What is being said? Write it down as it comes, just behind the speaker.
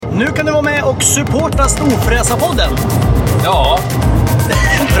Nu kan du vara med och supporta Storfräsarpodden. Ja.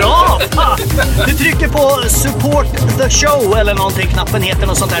 Bra! Du trycker på support the show eller någonting, knappen heter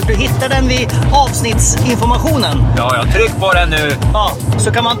något sånt där. Du hittar den vid avsnittsinformationen. Ja, jag tryck på den nu. Ja,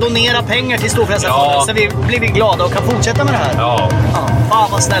 så kan man donera pengar till Storfräsarpodden, så vi blir glada och kan fortsätta med det här. Ja.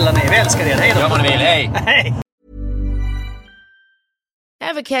 Fan vad snälla ni är, vi älskar er. Hej då. Gör vad ni vill, hej. Hej.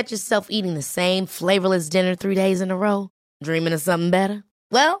 Ever catch yourself eating the same flavorless dinner 3 days in a row? Dreaming of something better?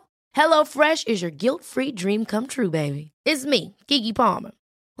 Well, HelloFresh is your guilt-free dream come true, baby. It's me, Keke Palmer.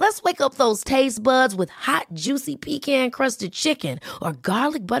 Let's wake up those taste buds with hot, juicy pecan-crusted chicken or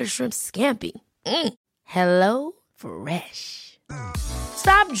garlic butter shrimp scampi. Hello Fresh.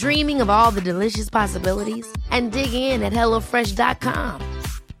 Stop dreaming of all the delicious possibilities and dig in at HelloFresh.com.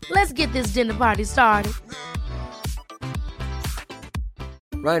 Let's get this dinner party started.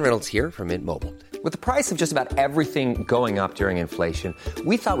 Ryan Reynolds here from Mint Mobile. With the price of just about everything going up during inflation,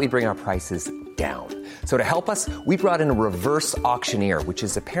 we thought we'd bring our prices down. So to help us, we brought in a reverse auctioneer, which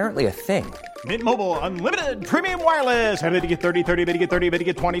is apparently a thing. Mint Mobile Unlimited Premium Wireless. How to get 30, 30, bit to get 30, bit to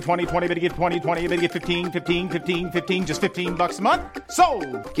get 20, 20, 20, bit to get 20, 20, bit to get 15, 15, 15, 15, just $15 a month?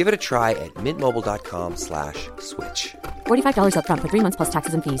 Sold! Give it a try at mintmobile.com/switch. $45 up front for 3 months plus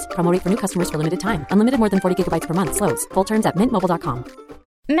taxes and fees. Promo rate for new customers for limited time. Unlimited more than 40 gigabytes per month. Slows full terms at mintmobile.com.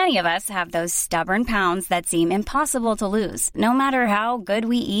 Many of us have those stubborn pounds that seem impossible to lose, no matter how good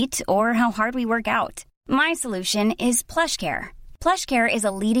we eat or how hard we work out. My solution is PlushCare. PlushCare is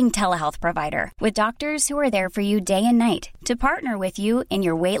a leading telehealth provider with doctors who are there for you day and night to partner with you in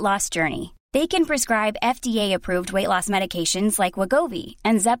your weight loss journey. They can prescribe FDA-approved weight loss medications like Wegovy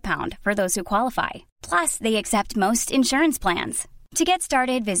and Zepbound for those who qualify. Plus, they accept most insurance plans. To get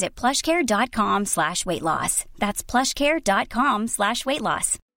started, visit plushcare.com/weightloss. That's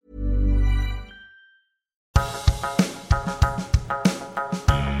plushcare.com/weightloss.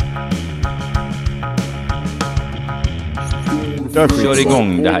 Kör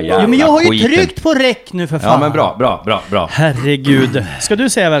igång det här jävla men jag har ju skiten. tryckt på räck nu för fan. Ja, men bra. Herregud. Ska du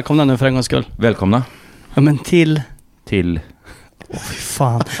säga välkomna nu för en gångs skull? Välkomna. Ja, men till... Fy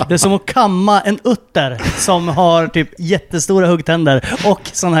fan. Det är som att kamma en utter som har typ jättestora huggtänder och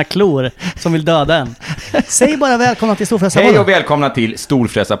såna här klor som vill döda en. Säg bara välkomna till Storfräsarpodden. Hej och välkomna till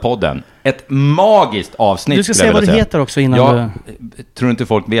Storfräsarpodden. Ett magiskt avsnitt. Du ska säga vad du heter också innan du... tror inte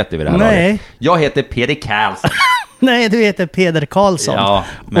folk vet det vid det här Nej. laget. Jag heter Peder Karlsson. Nej, du heter Peder Karlsson. Ja,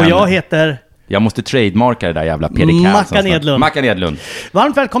 men... Och jag heter... Jag måste trademarka det där jävla Peder Karlsson. Mackan Edlund.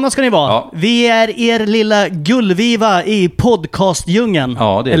 Varmt välkomna ska ni vara. Ja. Vi är er lilla gullviva i podcastdjungeln.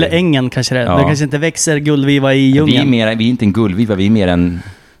 Ja, det är eller det. ängen kanske det. Ja. Det kanske inte växer gullviva i djungeln. Vi är inte en gullviva, vi är mer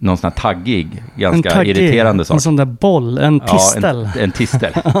någon sån här taggig, ganska irriterande sak. En sån där boll, en tistel. Ja, en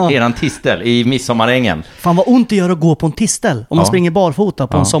tistel. Eran tistel i midsommarängen. Fan vad ont det gör att gå på en tistel. Om man springer barfota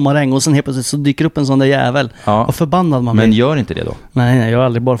på en sommaräng och sen helt plötsligt så dyker upp en sån där jävel. Ja. Och förbannad man blir. Men gör inte det då? Nej, jag har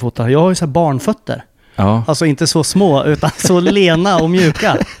aldrig barfota. Jag har ju så här barnfötter. Ja. Alltså inte så små utan så lena och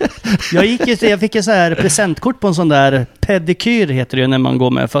mjuka. Jag fick ju så här presentkort på en sån där pedikyr heter det ju när man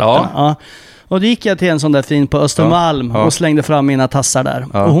går med fötterna. Ja. Och då gick jag till en sån där fin på Östermalm och slängde fram mina tassar där.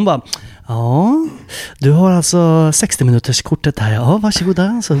 Ja. Och hon bara, ja, du har alltså 60 minuters kortet här. Ja,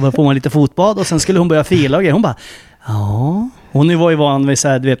 varsågoda. Så får man lite fotbad och sen skulle hon börja fila och hon bara, ja. Hon var ju van vid så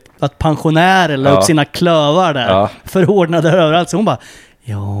här, du vet, att pensionärer la upp sina klövar där. Ja. Förordnade överallt. Så hon bara,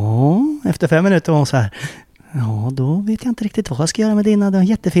 ja, efter 5 minuter var hon så här, ja, då vet jag inte riktigt vad jag ska göra med dina. Du har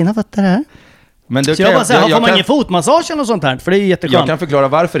jättefina fötter här. Men så jag bara säger, får man ingen fotmassage eller sånt här? För det är ju jätteskönt. Jag kan förklara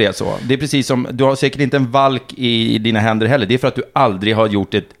varför det är så. Det är precis som, du har säkert inte en valk i dina händer heller. Det är för att du aldrig har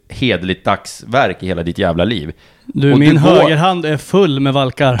gjort ett hederligt dagsverk i hela ditt jävla liv. Du, min högerhand är full med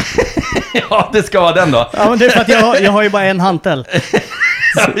valkar. Ja, det ska vara den då. Ja, men det är för att jag har ju bara en hantel.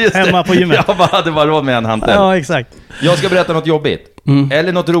 Hemma på gymmet. Jag hade bara råd med en hantel. Ja, exakt. Jag ska berätta något jobbigt.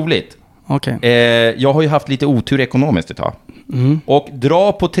 Eller något roligt. Okay. Jag har ju haft lite otur ekonomiskt ett tag. Och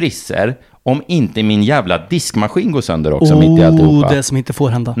dra på trisser om inte min jävla diskmaskin går sönder också mitt i alltihopa. Det som inte får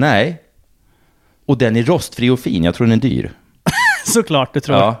hända. Nej. Och den är rostfri och fin. Jag tror den är dyr. Såklart, du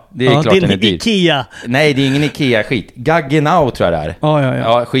tror. Ja, det är klart den är dyr. Ikea. Nej, det är ingen Ikea-skit. Gaggenau tror jag det är.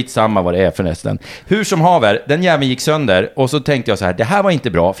 Ja, skitsamma vad det är förresten. Hur som haver, den jäveln gick sönder. Och så tänkte jag så här, det här var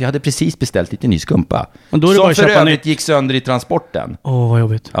inte bra. För jag hade precis beställt lite ny skumpa. Som för övrigt gick sönder i transporten. Vad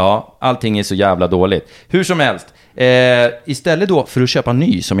jobbigt. Ja, allting är så jävla dåligt. Hur som helst. Istället då för att köpa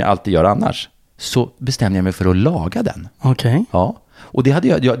ny som jag alltid gör annars, så bestämde jag mig för att laga den. Okej. Ja, och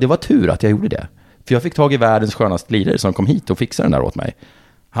det var tur att jag gjorde det. För jag fick tag i världens skönaste lirare som kom hit och fixade den där åt mig.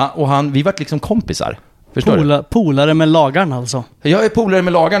 Vi var liksom kompisar. Förstår du? Polare med lagaren alltså. Jag är polare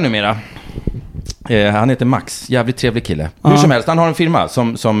med lagaren numera. Han heter Max, jävligt trevlig kille. Hur som helst, han har en firma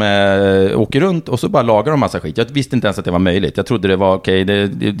som åker runt och så bara lagar de massa skit. Jag visste inte ens att det var möjligt. Jag trodde det var okej,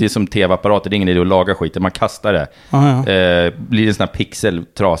 det är som tv-apparater, det är ingen idé att laga skit. Man kastar det. Blir det en sån här pixel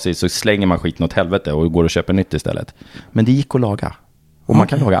trasig så slänger man skiten åt helvete och går och köper nytt istället. Men det gick att laga. Och man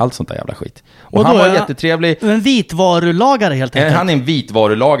kan laga allt sånt där jävla skit. Och han var jättetrevlig. En vitvarulagare helt enkelt. Han är en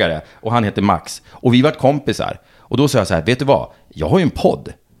vitvarulagare och han heter Max. Och vi var kompisar. Och då sa jag så här, vet du vad? Jag har ju en podd.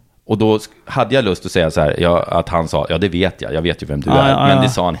 Och då hade jag lust att säga så här, att han sa, ja det vet jag vet ju vem du är, men det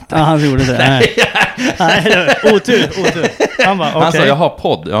sa han inte. Ja, han gjorde det. Nej, otur. Han bara, okay. Han sa, jag har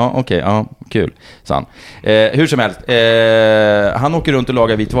podd, ja okej, ja kul, sa han. Hur som helst, han åker runt och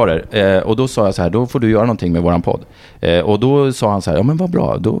lagar vitvaror, och då sa jag så här, då får du göra någonting med våran podd. Och då sa han så här, ja men vad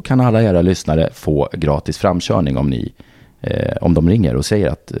bra, då kan alla era lyssnare få gratis framkörning om de ringer och säger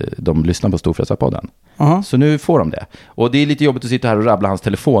att de lyssnar på Storfräsarpodden. Så nu får de det. Och det är lite jobbigt att sitta här och rabbla hans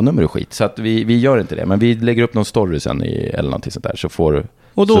telefonnummer och skit. Så att vi gör inte det. Men vi lägger upp någon story sen eller någonting sånt där. Så får...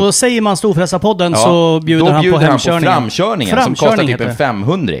 Och då säger man Storfräsarpodden, så bjuder han på hemkörningen. På framkörningen som kostar typ en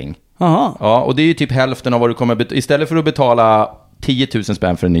 500-ring. Ja, och det är ju typ hälften av vad du kommer istället för att betala 10 000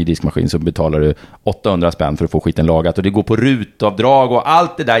 spänn för en ny diskmaskin så betalar du 800 spänn för att få skiten lagat. Och det går på rutavdrag och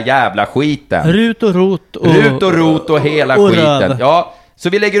allt det där jävla skiten. Rut och rot och hela och skiten. Röv. Ja, så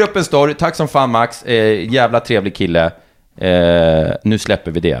vi lägger upp en story. Tack som fan Max, jävla trevlig kille. Nu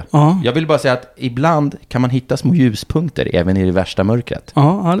släpper vi det. Jag vill bara säga att ibland kan man hitta små ljuspunkter även i det värsta mörkret.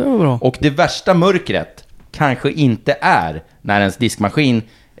 Ja, det var bra. Och det värsta mörkret kanske inte är när ens diskmaskin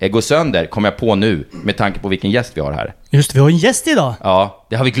går sönder, kommer jag på nu med tanke på vilken gäst vi har här. Just, vi har en gäst idag. Ja,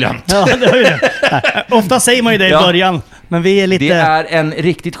 det har vi glömt. Ja, det har vi det. Ofta säger man ju det i början, men vi är lite... Det är en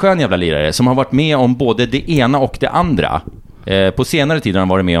riktigt skön jävla lirare som har varit med om både det ena och det andra. På senare tid har han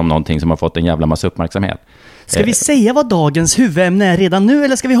varit med om någonting som har fått en jävla massa uppmärksamhet. Ska vi säga vad dagens huvudämne är redan nu,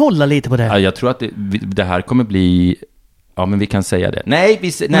 eller ska vi hålla lite på det? Ja, jag tror att det här kommer bli... Ja, men vi kan säga det.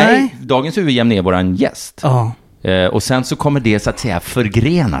 Nej, dagens huvudämne är våran gäst. Ja. Och sen så kommer det så att säga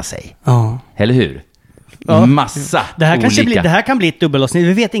förgrena sig. Ja. Eller hur? Ja. Massa det här kan bli ett dubbelavsnitt,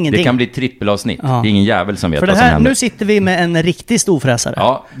 vi vet ingenting. Det kan bli ett trippelavsnitt. Det är ingen jävel som vet för vad som händer. Nu sitter vi med en riktig storfräsare.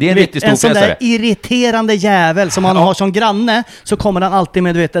 Ja, det är en riktig storfräsare. En sån där irriterande jävel som man har som granne, så kommer han alltid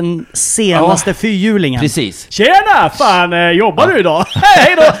med den senaste fyrhjulingen. Precis. Tjena, fan, jobbar du idag?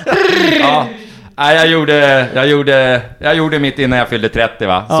 Hej då! Ja. Nej, jag gjorde mitt innan jag fyllde 30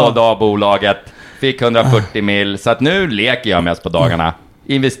 va. Sålde av bolaget. Fick 140 mil. Så att nu leker jag mest på dagarna.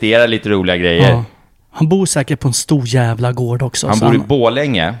 Investerar lite roliga grejer. Ja. Han bor säkert på en stor jävla gård också. Han bor i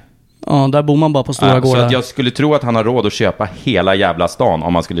Borlänge. Ja, där bor man bara på stora gårdar. Så att jag skulle tro att han har råd att köpa hela jävla stan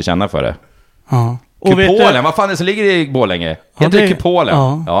om man skulle känna för det. Ja. Kupolen, vad fan är det som ligger i Borlänge? Heter det Kupolen?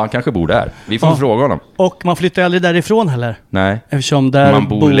 Ja, han kanske bor där. Vi får fråga honom. Och man flyttar aldrig därifrån heller. Nej. Eftersom där man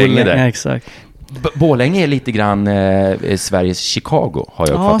bor länge där. Ja, exakt. Borlänge är lite grann Sveriges Chicago, har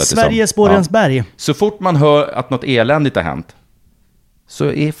jag uppfattat det som. Sveriges Borensberg. Ja. Så fort man hör att något eländigt har hänt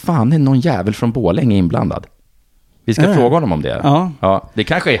så är fan någon jävel från Borlänge inblandad. Vi ska fråga honom om det. Ja, det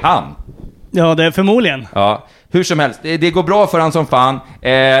kanske är han. Ja, det är förmodligen. Ja, hur som helst. Det går bra för han som fan.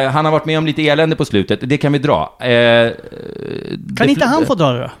 Han har varit med om lite elände på slutet. Det kan vi dra. Kan inte han få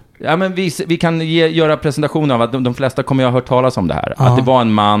dra det då? Ja, men vi kan göra presentation av att de flesta kommer jag ha hört talas om det här. Att det var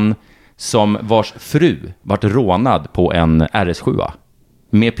en man som vars fru vart rånad på en RS7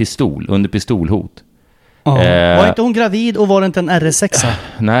 med pistol, under pistolhot. Var inte hon gravid och var det inte en RS6?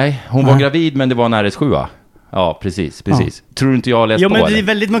 Nej, hon var gravid men det var en RS7. Ja, precis. Tror inte jag läst på men det är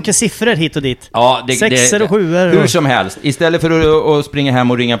väldigt mycket siffror hit och dit. Ja, 6 och 7. Hur som helst, istället för att springa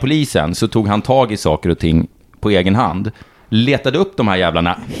hem och ringa polisen så tog han tag i saker och ting på egen hand. Letade upp de här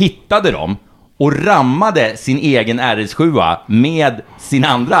jävlarna, hittade dem och rammade sin egen RS7 med sin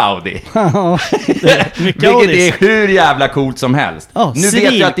andra Audi. Vilket är hur jävla coolt som helst. Nu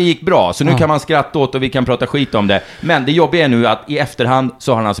vet jag att det gick bra, så nu kan man skratta åt och vi kan prata skit om det. Men det jobbiga är nu att i efterhand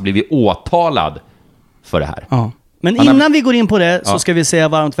så har han alltså blivit åtalad för det här. Men innan vi går in på det så ska vi säga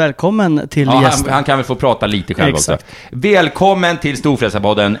varmt välkommen till gästen. Han kan väl få prata lite själv också. Välkommen till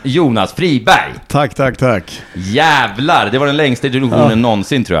Storfräsarpodden, Jonas Friberg. Tack. Jävlar, det var den längsta introduktionen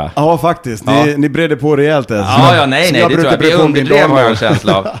någonsin tror jag. Ja, faktiskt. Ni bredde på rejält. Nej, det tror jag. Vi underdrev har jag en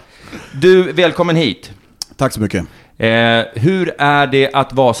känsla av. Du, välkommen hit. Tack så mycket. Hur är det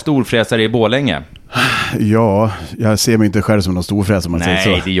att vara storfräsare i Borlänge? Ja, jag ser mig inte själv som någon storfräs om man säger så.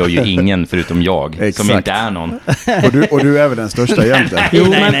 Nej, det gör ju ingen förutom jag, som inte är någon. Och du är väl den största egentligen?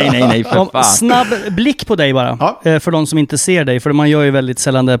 Nej, för fan. Snabb blick på dig bara, för de som inte ser dig, för man gör ju väldigt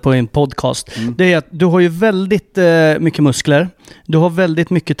sällan det på en podcast. Det är att du har ju väldigt mycket muskler, du har väldigt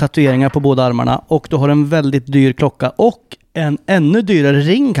mycket tatueringar på båda armarna och du har en väldigt dyr klocka och en ännu dyrare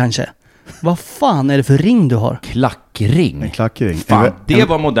ring kanske. Vad fan är det för ring du har? Klackring. En klackring. Fan, det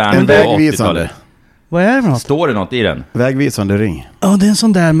var modern en på vägvisande. 80-talet. Vad är det för något? Står det något i den? Vägvisande ring. Ja, det är en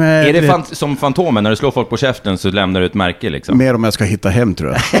sån där med... Är det som Fantomen, när du slår folk på käften så lämnar du ett märke liksom? Mer om jag ska hitta hem,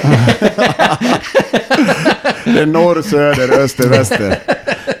 tror jag. Det är norr, söder, öster, väster.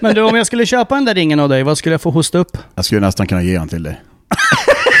 Men du, om jag skulle köpa den där ringen av dig, vad skulle jag få hosta upp? Jag skulle nästan kunna ge han till dig.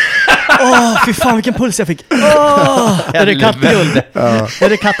 Fy fan vilken puls jag fick. Är det kattguld? Ja. Är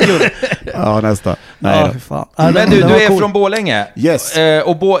det kattguld? Ja, nästan. Nej fy fan. Men du är cool. Från Borlänge. Yes.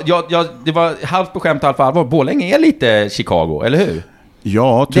 Och det var halvt på skämt, halvt på allvar. Borlänge är lite Chicago, eller hur?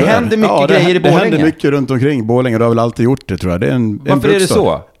 Ja, tyvärr. Det händer mycket grejer i Borlänge. Det händer mycket runt omkring Borlänge. Du har väl alltid gjort det, tror jag. Det är Varför är det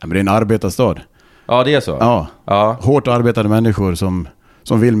så? Ja, men det är en arbetarstad. Ja, det är så. Ja. Hårt arbetande människor som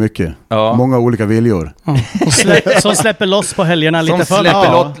vill mycket. Ja. Många olika viljor. Som släpper loss på helgerna lite för. Som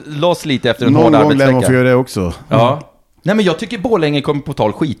släpper loss lite efter en hård arbetsvecka. Någon gång lär man få göra det också. Ja. Nej, men jag tycker Borlänge kommer på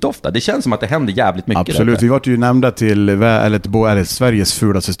tal skitofta. Det känns som att det händer jävligt mycket. Absolut, vi var ju nämnda till Sveriges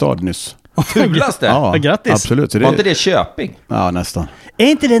fulaste stad nyss. Fulaste? Ja, grattis. Absolut. Var inte det Köping? Ja, nästan. Är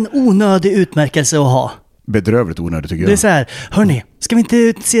inte det en onödig utmärkelse att ha? Bedrövligt onödigt, tycker jag. Det är så här, hörni, ska vi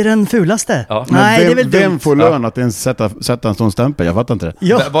inte se den fulaste? Ja. Nej, det är väl vem får lön att ens sätta en sån stämpel? Jag fattar inte det.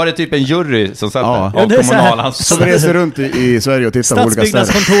 Ja. Var det typ en jury som satt av kommunalans? Som reser runt i Sverige och tittar på olika städer.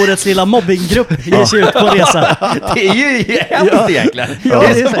 Stadsbyggnadskontorets lilla mobbinggrupp ger sig ut på resa. Det är ju hemskt egentligen. Det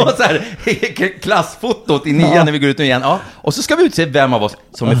är som så här klassfotot i 9 när vi går ut igen. Ja. Och så ska vi utse vem av oss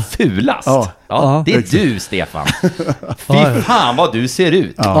som är fulast. Ja, det är du, Stefan. Fy fan vad du ser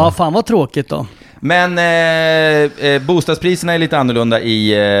ut. Ja, fan vad tråkigt då. Men bostadspriserna är lite annorlunda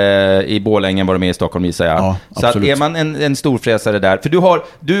i Borlänge än vad de är i Stockholm, gissar jag. Ja, så att är man en storfräsare där. För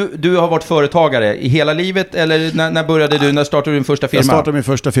du har varit företagare i hela livet, eller när började du? När startade du din första firma? Jag startade min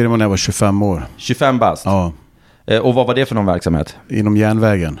första firma när jag var 25 år. 25 bast? Ja. Och vad var det för någon verksamhet? Inom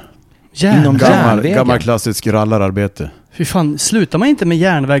järnvägen. Inom gammal klassisk rallararbete. Fy fan, slutar man inte med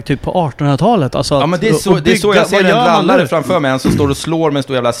järnväg typ på 1800-talet? Alltså ja, men det är så jag ser en rallare framför mig. En som står och slår med en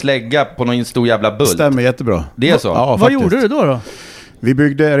stor jävla slägga på någon stor jävla bult. Stämmer jättebra. Det är så? Ja, vad gjorde du då? Vi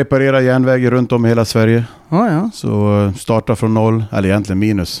reparerade järnväg runt om i hela Sverige. Ja. Så starta från noll, eller egentligen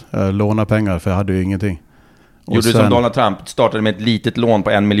minus. Jag lånade pengar för jag hade ju ingenting. Och gjorde du som Donald Trump, startade med ett litet lån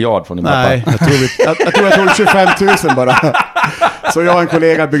på 1 miljard från din pappa? Nej, jag tror jag tog 25 000 bara. Så jag och en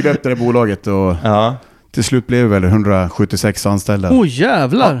kollega byggde upp det bolaget och till slut blev det väl 176 anställda.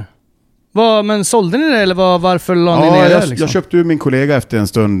 Jävlar! Men sålde ni det eller varför la ni ner det? Liksom? Jag köpte ur min kollega efter en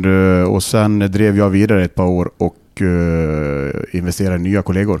stund och sen drev jag vidare ett par år och investerade i nya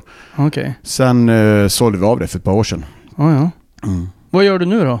kollegor. Okay. Sen sålde vi av det för ett par år sedan. Vad gör du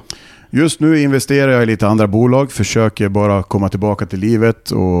nu då? Just nu investerar jag i lite andra bolag, försöker bara komma tillbaka till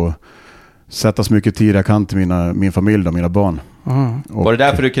livet och sätta så mycket tid jag kan till min familj och mina barn. Var det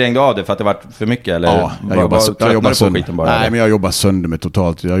därför du krängde av det? För att det var för mycket? Eller? Ja, jag jobbar sönder. Bara, nej, men jag jobbar sönder med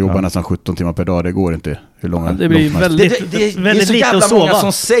totalt. Jag jobbar nästan 17 timmar per dag. Det går inte. Hur långa, det blir väldigt det är så jävla många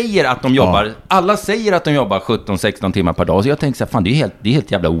som säger att de jobbar. Alla säger att de jobbar 17-16 timmar per dag. Så jag tänker så här, fan det är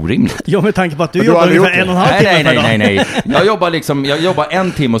helt jävla orimligt. Ja, med tanke på att du jobbar ungefär 1,5 timmar per dag. Nej. Jag jobbar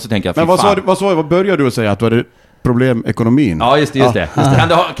 1 timme och så tänker jag, men vad började du säga? Att du hade problem ekonomin? Ja, just det.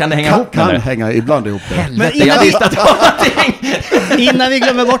 Kan det hänga ihop med det? Kan hänga ibland ihop det. Men innan vi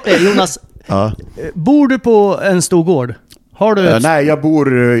glömmer bort det, Jonas. Bor du på en stor gård? Har du nej, jag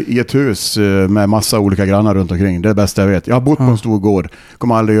bor i ett hus med massa olika grannar runt omkring. Det är det bästa jag vet. Jag har bott på en stor gård.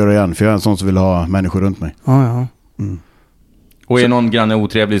 Kommer aldrig göra igen, för jag är en sån som vill ha människor runt mig. Och är någon granne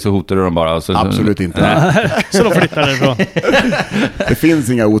otrevlig så hotar du dem bara? Absolut inte. Så då flyttar det ifrån. Det finns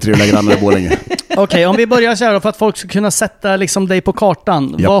inga otrevliga grannar i Borlänge. Okej, om vi börjar så här då, för att folk ska kunna sätta liksom dig på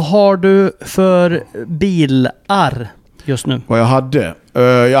kartan. Japp. Vad har du för bilar just nu? Vad jag hade?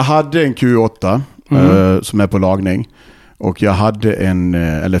 Jag hade en Q8 som är på lagning. Och jag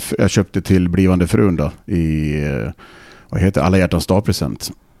hade jag köpte till blivande frun då, i vad heter Alla hjärtans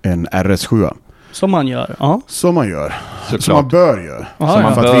dagpresent. En RS7. Som man gör, ja. Som man gör. Såklart. Som man bör göra.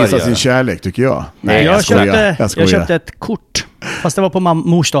 För att visa sin kärlek, tycker jag. Nej, jag köpte ett kort. Fast det var på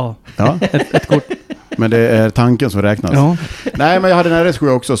mors dag. Ja. ett kort. Men det är tanken som räknas. Ja. Nej, men jag hade en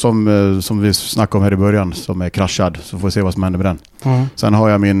RS7 också som vi snackade om här i början. Som är kraschad. Så får vi se vad som händer med den. Sen har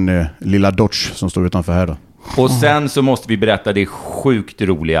jag min lilla Dodge som står utanför här då. Och sen så måste vi berätta det sjukt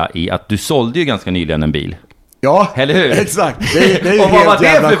roliga i att du sålde ju ganska nyligen en bil. Ja, eller hur? Exakt. Det är och vad var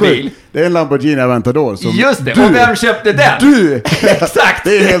det för bil? Det är en Lamborghini Aventador. Just det, och vem köpte den? Du! Exakt!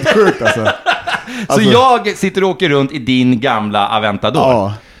 Det är helt sjukt alltså. Så jag sitter och åker runt i din gamla Aventador.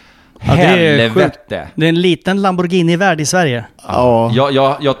 Ja. Helvete. Det är en liten Lamborghini-värld i Sverige.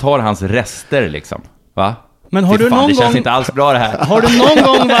 Ja. Jag tar hans rester liksom. Va? Men har du någon det känns gång... inte alls bra det här. Har du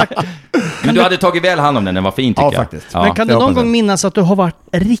någon gång varit... Men du hade tagit väl hand om den var fin tycker jag. Faktiskt. Ja. Men kan du någon gång minnas att du har varit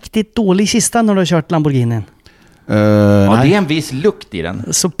riktigt dålig i kistan när du har kört Lamborghinin? Det är en viss lukt i den.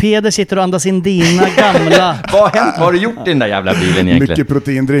 Så Peder sitter och andas in dina gamla... Vad har hänt? Vad har du gjort i den där jävla bilen egentligen? Mycket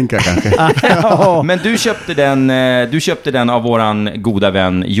proteindrinkar kanske. Men du köpte den av våran goda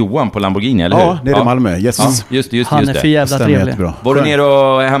vän Johan på Lamborghini, eller hur? Ja, nere i Malmö. Yes. Ja, just Han är för jävla trevlig. Jättebra. Var du nere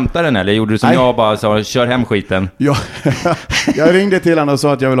och hämtade den eller gjorde du som jag bara sa, kör hem skiten? Ja, jag ringde till honom och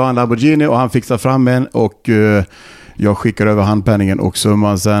sa att jag vill ha en Lamborghini och han fixade fram en och jag skickar över handpenningen och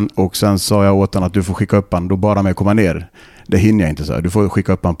summan sen och sen sa jag åt honom att du får skicka upp han, då bara med komma ner. Det hinner jag inte så. Du får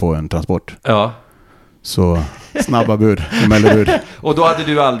skicka upp han på en transport. Ja. Så snabba bud, bud. Och då hade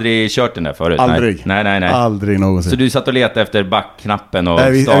du aldrig kört den där förut? Aldrig. Nej. Aldrig någonsin. Så du satt och letade efter backknappen och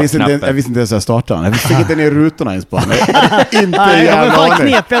jag visste startknappen? inte ens att jag startade. Jag fick inte ner rutorna ens på den. Inte Nej, jävla fan aning.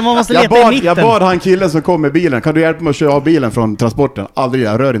 knepig, man måste leta i mitten. Jag bad han killen som kom med bilen, kan du hjälpa mig att köra av bilen från transporten? Aldrig,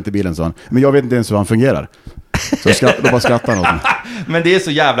 jag rör inte bilen, så han. Men jag vet inte ens hur han fungerar. Så då bara skrattar han åt mig. Men det är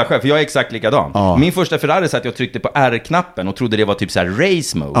så jävla skönt, för jag är exakt likadan. Ja. Min första Ferrari satt jag tryckte på R-knappen och trodde det var typ så här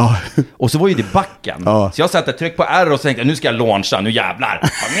race mode. Ja. Och så var ju det backen. Ja. Så jag satt där, tryckte på R och så tänkte jag, nu ska jag launcha, nu jävlar.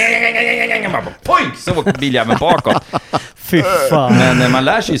 Poink! Så var biljäveln bakåt. Fy fan. Men man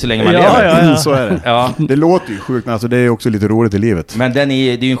lär sig ju så länge man lever. Ja. Så är det. Ja. Det låter ju sjukt, men alltså det är också lite roligt i livet. Men det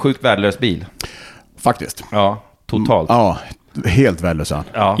är ju en sjukt värdelös bil. Faktiskt. Ja, totalt. Ja, helt värdelös.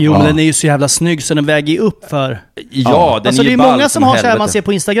 Ja. Jo, men den är ju så jävla snygg så den väger ju upp för... Ja, den alltså är det ju är ball många som har så här, helvete. man ser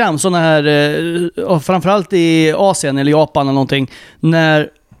på Instagram, såna här, och framförallt i Asien eller Japan eller någonting, när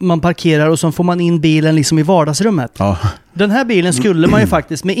man parkerar och så får man in bilen liksom i vardagsrummet. Ja. Den här bilen skulle man ju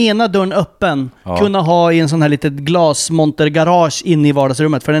faktiskt med ena dörren öppen kunna ha i en sån här litet glasmontergarage inne i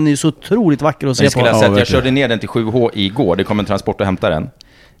vardagsrummet, för den är ju så otroligt vacker att se Jag på. skulle ha sett, jag körde ner den till 7H igår, det kom en transport och hämtade den.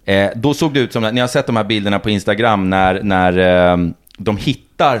 Då såg det ut som, när jag har sett de här bilderna på Instagram när de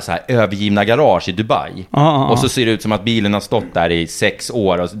hittar så här övergivna garage i Dubai. Och så ser det ut som att bilen har stått där i 6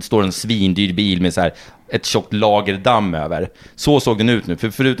 år och det står en svindyr bil med så här ett tjockt lagerdamm över. Så såg den ut nu. För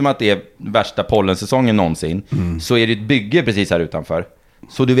förutom att det är värsta pollensäsongen någonsin så är det ett bygge precis här utanför.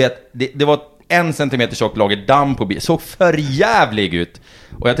 Så du vet, det var 1 centimeter tjock lagerdamm på bilen. Såg för jävlig ut.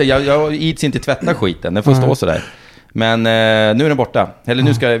 Och jag tänkte, jag ids inte tvätta skiten. Den får stå så där. Men nu är den borta.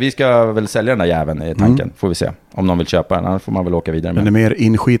 Eller vi ska väl sälja den där jäveln i tanken. Får vi se. Om någon vill köpa den. Annars får man väl åka vidare med. Men det är mer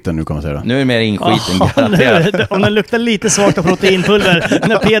inskiten nu kan man säga då. Nu är det mer inskiten. Garanterat. Om den luktar lite svagt av proteinpulver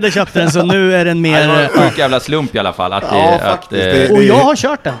när Peder köpte den, så nu är den mer... Det var en sjuk jävla slump i alla fall. Och jag har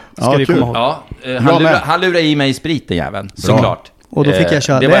kört den, ska vi komma ihåg. Ja, han lurade i mig i spriten jäveln. Såklart. Och då fick jag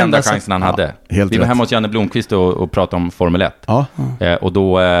köra. Det var enda chansen han hade. Helt vi var rätt. hemma hos Janne Blomqvist och pratade om Formel 1. Ja. Och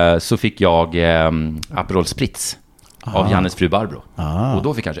då så fick jag Aperol Spritz av Jannes fru Barbro. Och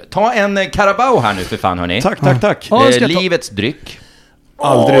då fick jag ta en Carabao här nu för fan, hörni. Tack. Livets dryck.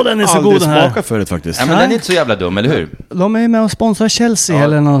 Den är så god den här. Smakat förut faktiskt. Ja, men den är inte så jävla dum, eller hur? De är ju med och sponsrar Chelsea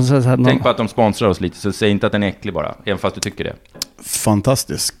eller något så här. Tänk på att de sponsrar oss lite, så säg inte att den är äcklig bara, även fast du tycker det.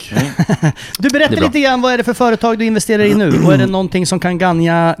 Fantastisk. Du berättar lite grann, vad är det för företag du investerar i nu? Och är det någonting som kan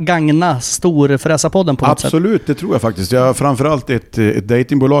gagna Storfräsarpodden på något sätt? Absolut, det tror jag faktiskt. Jag har framförallt ett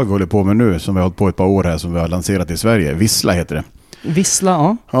datingbolag vi håller på med nu, som vi har hållit på ett par år här, som vi har lanserat i Sverige. Vissla heter det. Vissla,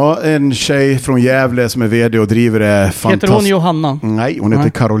 ja. Ja, en tjej från Gävle som är vd och driver det fantastiskt. Heter hon Johanna? Nej, hon heter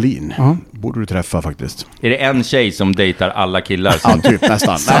Caroline. Borde du träffa faktiskt. Är det en tjej som dejtar alla killar? Ja, typ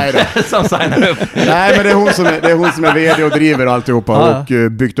nästan. Nej då. Som signar upp. Nej, men det är hon som är vd och driver alltihopa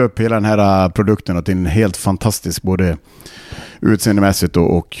och byggt upp hela den här produkten till en helt fantastisk både utseendemässigt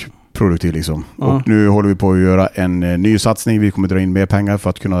och produktiv liksom. Och nu håller vi på att göra en ny satsning. Vi kommer dra in mer pengar för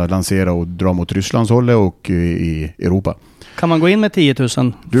att kunna lansera och dra mot Rysslands håll och i Europa. Kan man gå in med 10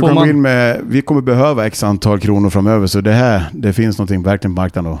 000? Gå in med, vi kommer behöva x antal kronor framöver, så det finns någonting verkligen på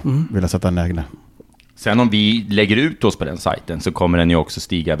marknaden och vilja sätta en ägare. Sen om vi lägger ut oss på den sajten så kommer den ju också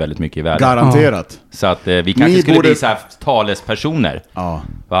stiga väldigt mycket i värde. Garanterat. Så att vi kanske skulle bli så här talespersoner. Ja.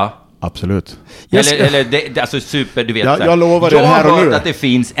 Va? Absolut. Eller alltså super, du vet. Jag lovar det här och nu. Jag har hört att det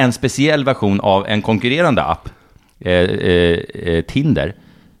finns en speciell version av en konkurrerande app, Tinder,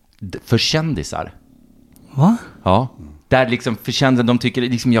 för kändisar. Va? Ja. Där liksom för kändisar, de tycker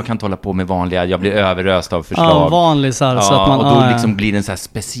liksom jag kan hålla på med vanliga, jag blir överöst av förslag. Ja, vanlisar. Ja, så att man, och då liksom blir det en så här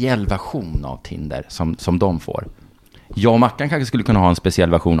speciell version av Tinder som de får. Jag och Mackan kanske skulle kunna ha en speciell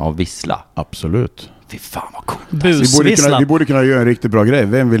version av Vissla. Absolut. Fy fan vad coolt. Vi borde kunna göra en riktigt bra grej.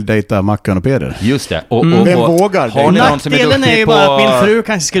 Vem vill dejta Mackan och Peder? Just det. Vem vågar? Har ni någon som är nackdelen är ju på... bara att min fru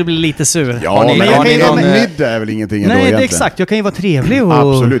kanske skulle bli lite sur. Ja, men jag kan ju vara middag är väl ingenting ändå. Nej, det är exakt. Jag kan ju vara trevlig och...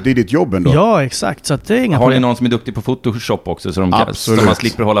 Absolut, det är ditt jobb ändå. Ja, exakt. Så att det är inga Har problem. ni någon som är duktig på Photoshop också så man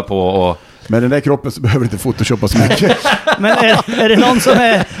slipper hålla på och Men den där kroppen så behöver inte photoshoppa så mycket. Men är det någon som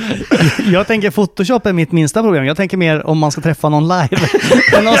är... Jag tänker Photoshop är mitt minsta problem. Jag tänker mer om man ska träffa någon live.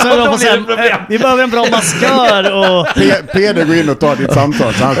 Någon som vi behöver en bra maskör och... Peder går in och tar ditt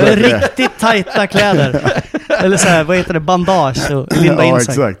samtal. Riktigt tajta kläder. Eller så här, vad heter det? Bandage och linda in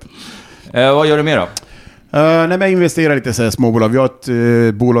sig. Exakt. Vad gör du mer då? Nej, men jag investerar lite i så här småbolag. Vi har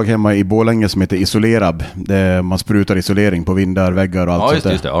ett bolag hemma i Borlänge som heter Isolerab. Där man sprutar isolering på vindar, väggar och allt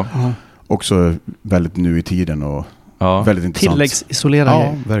sånt där. Också väldigt nu i tiden och väldigt intressant.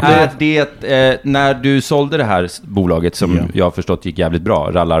 Tilläggsisolerare. Är det, när du sålde det här bolaget som jag har förstått gick jävligt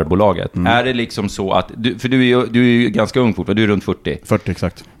bra, rallarbolaget, är det liksom så att, för du är ju ganska ung fortfarande, du är runt 40. 40,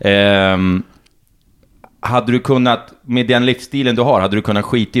 exakt. Hade du kunnat, med den livsstilen du har, hade du kunnat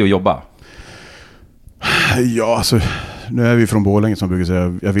skita i att jobba? Ja, alltså, nu är vi från Borlänge som brukar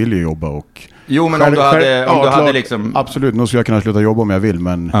säga, jag vill ju jobba och... Jo, men om du hade liksom... Absolut, nu skulle jag kunna sluta jobba om jag vill,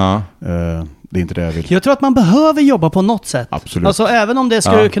 men det är inte det jag vill. Jag tror att man behöver jobba på något sätt. Absolut. Alltså även om det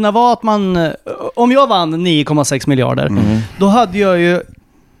skulle kunna vara att man... Om jag vann 9,6 miljarder, då hade jag ju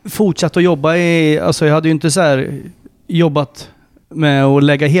fortsatt att jobba i... Alltså jag hade ju inte så här jobbat med att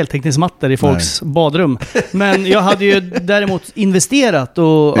lägga heltäckningsmattor i folks badrum. Men jag hade ju däremot investerat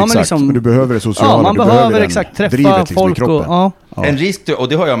och... Exakt, liksom, men du behöver det sociala. Ja, man behöver exakt träffa liksom folk och... En risk, och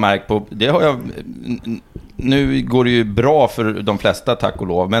det har jag märkt på... Det har jag, nu går det ju bra för de flesta, tack och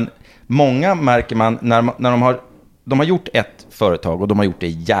lov, men många märker man när de har gjort ett företag och de har gjort det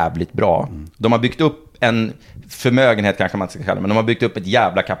jävligt bra. De har byggt upp en förmögenhet, kanske man ska kalla det, men de har byggt upp ett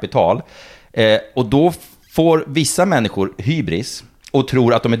jävla kapital. Och då får vissa människor hybris och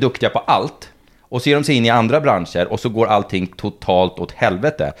tror att de är duktiga på allt. Och så ger de sig in i andra branscher och så går allting totalt åt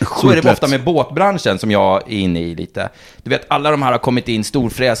helvete. Så är det ofta med båtbranschen som jag är inne i lite. Du vet, alla de här har kommit in,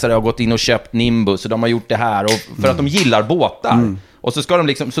 storfräsare har gått in och köpt Nimbus och de har gjort det här och för att de gillar båtar. Och så ska de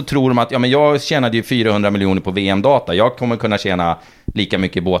liksom, så tror de att men jag tjänade ju 400 miljoner på VM-data. Jag kommer kunna tjäna lika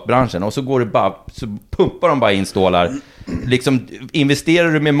mycket i båtbranschen. Och så går det bara, så pumpar de bara in stålar. Liksom,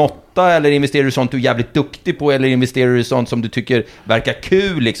 investerar du med måtta eller investerar du sånt du är jävligt duktig på eller investerar du sånt som du tycker verkar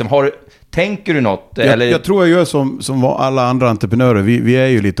kul liksom? Tänker du något? Jag tror jag gör som alla andra entreprenörer. Vi är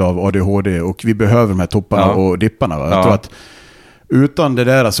ju lite av ADHD och vi behöver de här topparna och dipparna. Jag tror att utan det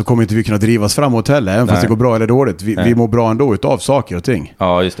där så kommer inte vi kunna drivas framåt heller, även fast det går bra eller dåligt. Vi mår bra ändå utav saker och ting.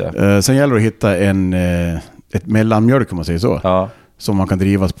 Ja, just det. Sen gäller det att hitta ett mellanmjölk, om man säger så. Som man kan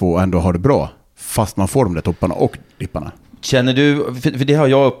drivas på och ändå ha det bra. Fast man får de där topparna och dipparna. Känner du, för det har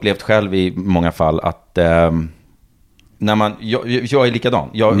jag upplevt själv i många fall, att... när man, jag är likadan.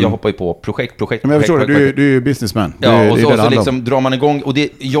 Jag hoppar ju på projekt. Men jag förstår det, du är ju businessman. Ja, och så liksom drar man igång. Och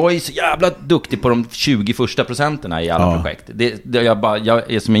jag är så jävla duktig på de 20 första procenterna i alla projekt.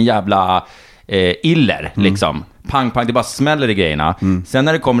 Jag är som en jävla iller, liksom. Pang, det bara smäller i grejerna. Sen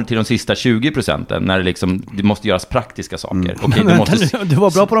när det kommer till de sista 20%, när det liksom, det måste göras praktiska saker. Okej, du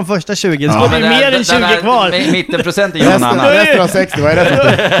var bra på de första 20, så det är mer än 20 kvar. Mittenprocent är ju någon annan. Resten av 60, vad är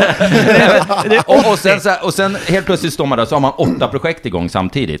det? och sen helt plötsligt står man där, så har man 8 projekt igång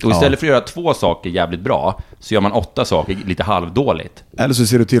samtidigt. Och istället för att göra 2 saker jävligt bra, så gör man 8 saker lite halvdåligt. Eller så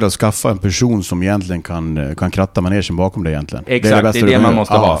ser du till att skaffa en person som egentligen kan kratta manegen bakom det egentligen. Exakt, det är det man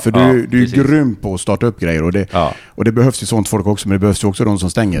måste ha. För du är grym på att starta upp grejer och det behövs ju sånt folk också, men det behövs ju också de som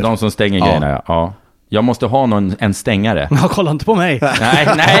stänger. De som stänger grejerna, ja. Jag måste ha en stängare. Kolla inte på mig. Nej,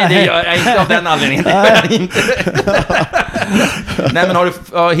 det gör jag inte av den anledningen. Nej, men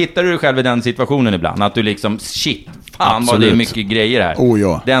hittar du dig själv i den situationen ibland? Att du liksom, shit, fan vad det är mycket grejer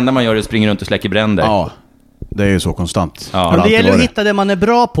här. Det enda man gör är att springa runt och släcka bränder. Ja, det är ju så konstant. Men det gäller att hitta det man är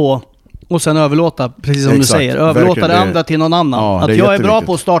bra på och sen överlåta, precis som du säger. Överlåta det andra till någon annan. Att jag är bra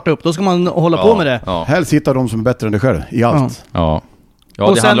på att starta upp, då ska man hålla på med det. Helst hitta de som är bättre än dig själv i allt.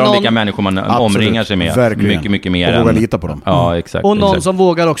 Ja, det handlar om vilka människor man omringar sig med. Verkligen. Mycket mer. Och våga lita på dem. Ja, exakt. Och någon som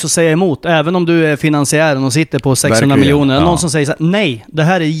vågar också säga emot. Även om du är finansiären och sitter på 600 miljoner. Någon som säger så här, nej, det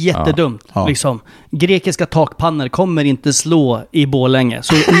här är jättedumt. Liksom. Grekiska takpannor kommer inte slå i Borlänge.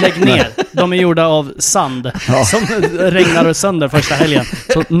 Så lägg ner. De är gjorda av sand. Som regnar sönder första helgen.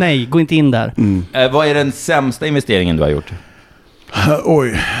 Så nej, gå inte in där. Vad är den sämsta investeringen du har gjort?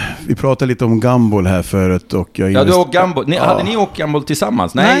 Oj, vi pratade lite om Gumball här förut och jag du och Gumball. Hade ni åkt Gumball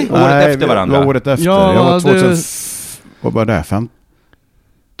tillsammans? Nej, året efter varandra. Nej, året efter. Jag var 2015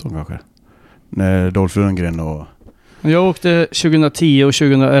 kanske. När Dolph Lundgren och... Jag åkte 2010 och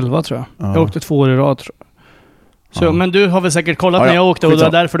 2011 tror jag. Jag åkte 2 år i rad tror jag. Så, men du har väl säkert kollat när jag åkte och det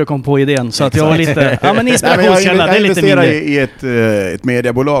var därför du kom på idén. Så att jag var lite... Ja, men inspirationskälla, det är lite mindre. Jag investerade i ett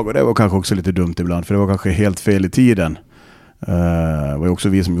mediebolag och det var kanske också lite dumt ibland. För det var kanske helt fel i tiden. Det var ju också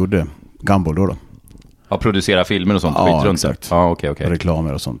vi som gjorde Gumball då. Ja, producera filmer och sånt. Ja, exakt. Ja, okej.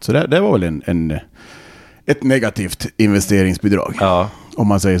 Reklamer och sånt. Så det var väl ett negativt investeringsbidrag. Ja. Om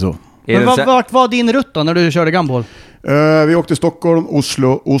man säger så. Men vart var din rutt då när du körde gumball? Vi åkte Stockholm,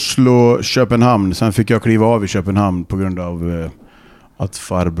 Oslo, Köpenhamn. Sen fick jag kliva av i Köpenhamn på grund av att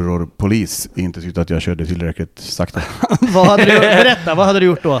farbror polis inte tyckte att jag körde tillräckligt sakta. Berätta, vad hade du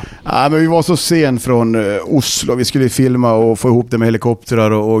gjort då? Ja, men vi var så sen från Oslo. Vi skulle filma och få ihop det med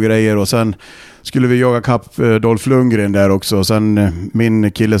helikoptrar och grejer. Och sen skulle vi jaga kapp Dolph Lundgren där också. Och sen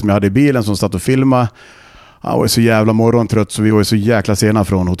min kille som jag hade i bilen som satt och filmade. Han var så jävla morgontrött så vi var så jäkla sena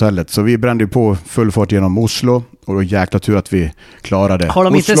från hotellet. Så vi brände på full fart genom Oslo. Och då jäkla tur att vi klarade. Har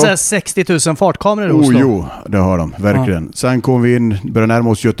de inte så 60 000 fartkameror i Oslo? Jo, det har de, verkligen. Ja. Sen kom vi in, började närma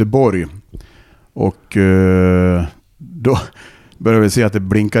oss Göteborg. Och då började vi se att det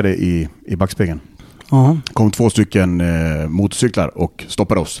blinkade i backspegeln. Kom 2 stycken motorcyklar och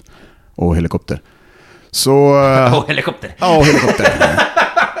stoppade oss. Och helikopter. Så... helikopter? Ja, helikopter.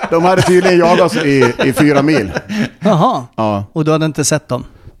 De hade tydligen jagat oss i 4 mil. Jaha, ja. Och du hade inte sett dem?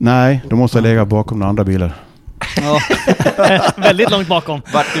 Nej, de måste ha legat bakom några andra bilar. Ja. Väldigt långt bakom.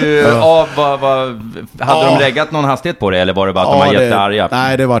 Hade de reggat någon hastighet på det eller var det bara att de var jättearga?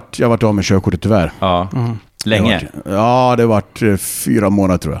 Nej, jag var av med körkortet tyvär. Ja. Länge? Det var 4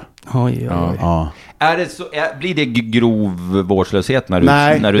 månader tror jag. Oj. Ja. Blir det grov vårdslöshet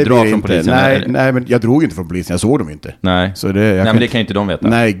när du drar från polisen? Nej, men jag drog inte från polisen. Jag såg dem inte. Nej, så men det kan inte de veta.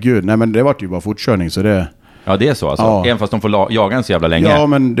 Nej, gud. Nej, men det var ju bara fortkörning så det... Ja, det är så alltså. Ja. Även fast de får jaga en så jävla länge. Ja,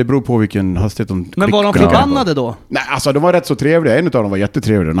 men det beror på vilken hastighet de... Men var de förbannade då? Nej, alltså de var rätt så trevliga. En av dem var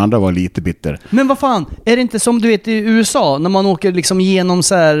jättetrevlig, den andra var lite bitter. Men vad fan, är det inte som du vet i USA när man åker liksom genom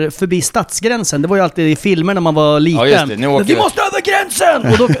så här förbi stadsgränsen? Det var ju alltid i filmer när man var liten. Ja, just det. Vi måste över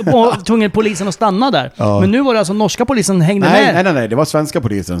gränsen! Och då var tvungen polisen att stanna där. Ja. Men nu var det alltså norska polisen hängde med. Nej, det var svenska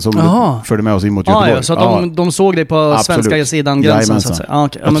polisen som följde med oss in mot Göteborg. Ja, så att de såg dig på svenska sidan gränsen så att säga.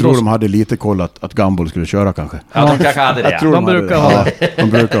 Okay. Jag tror de hade lite koll att Gumball skulle köra kanske. Ja, de kanske hade det. De brukar ha det. De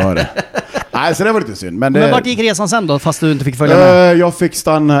brukar ha det. Nej, så det var lite synd. Men vart gick resan sen då, fast du inte fick följa med? Jag fick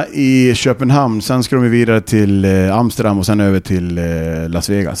stanna i Köpenhamn, sen skulle de vidare till Amsterdam och sen över till Las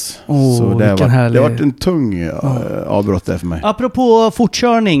Vegas. Så det var en tung avbrott där för mig. Apropå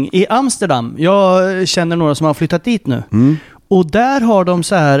fortkörning, i Amsterdam, jag känner några som har flyttat dit nu. Och där har de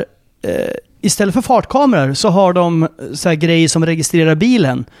så här... istället för fartkameror så har de så här grejer som registrerar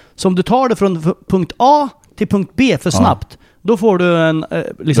bilen. Så om du tar det från punkt A till punkt B för snabbt, då får du en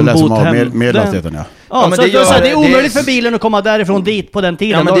liksom bot hem. Medlastigheten, ja. Ja, men det är omöjligt för bilen att komma därifrån dit på den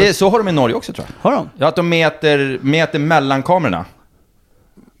tiden. Ja, men så har de i Norge också tror jag. Har de? Ja, att de mäter mellan kamerorna.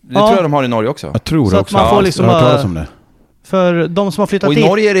 Det tror jag de har i Norge också. Jag tror så det också. Att man får liksom jag har talat om det. För de som har flyttat dit. dit. Och i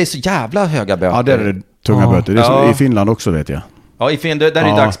Norge är det så jävla höga böter. Ja, det är det tunga böter. Det är som i Finland också, vet jag. Ja, i Finland där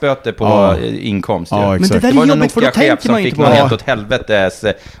är dagsböter på inkomst. Ja, men det där är jobbigt för då tänker man inte på det. Helt åt helvetes.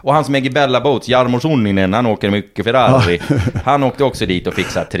 Och han som äger Bella Boats, Jarmo Sunninen, han åker mycket Ferrari. Han åkte också dit och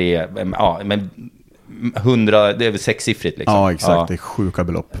fixade 100, det är väl 6-siffrigt liksom. Ja, exakt. Det är sjuka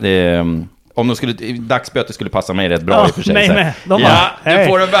belopp. Om dagsböter skulle passa mig rätt bra i och för sig. Du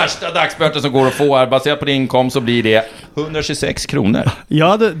får den värsta dagsböter som går att få här. Baserat på din inkomst så blir det 126 kronor.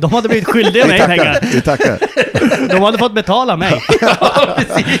 Ja, de hade blivit skyldiga mig pengar. Vi tackar. De hade fått betala mig. Ja,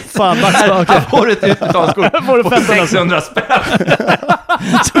 precis. Fan, här får du ett utbetalskort på 600 spänn.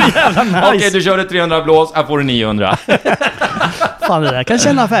 Så jävla nice. Okej, du körde 300 blås, här får du 900. Fan, det där kan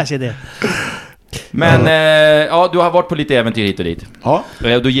känna affärsidé. Men du har varit på lite äventyr hit och dit. Ja.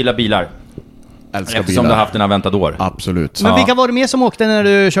 Du gillar bilar. Eftersom du har haft en Aventador. Absolut. Men vilka var det mer som åkte när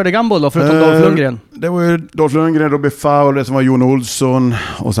du körde Gumball då, förutom Dolph Lundgren? Det var ju Dolph Lundgren, Robbie Fowler, som var Jon Olsson,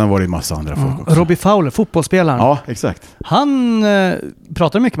 och sen var det en massa andra folk också. Robbie Fowler, fotbollsspelaren. Ja, exakt. Han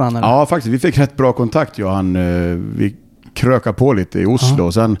pratade mycket med honom. Ja, faktiskt. Vi fick rätt bra kontakt. Vi krökade på lite i Oslo.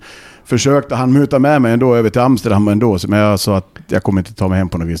 Och sen försökte han muta med mig ändå över till Amsterdam ändå. Men jag sa att jag kommer inte ta mig hem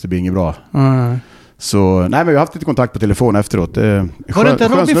på något vis. Det blir inget bra. Så, nej, men vi har haft lite kontakt på telefon efteråt.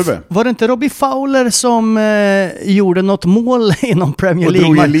 Var det inte Robbie Fowler som gjorde något mål inom Premier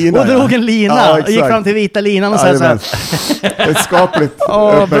League? Och drog en lina. Ja, gick fram till vita linan och så här. Ett skapligt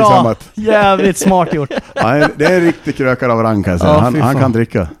uppmärksammat. Jävligt smart gjort. Ja, det är en riktig krökare av rang. Han kan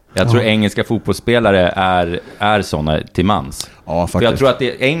dricka. Jag tror engelska fotbollsspelare är såna till mans. Ja, faktiskt. För jag tror att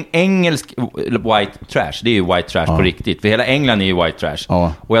det är engelsk white trash. Det är ju white trash på riktigt. För hela England är ju white trash.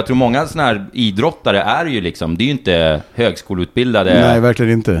 Ja. Och jag tror många såna här idrottare är ju liksom, det är ju inte högskoleutbildade. Nej,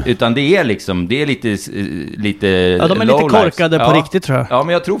 verkligen inte. Utan det är liksom, det är lite ja, de är lite korkade på riktigt, tror jag. Ja,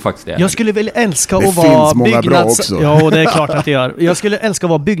 men jag tror faktiskt det. Jag skulle väl älska att vara finns många bra också. Ja, det är klart att det gör. Jag skulle älska att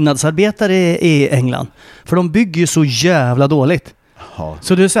vara byggnadsarbetare i England. För de bygger ju så jävla dåligt.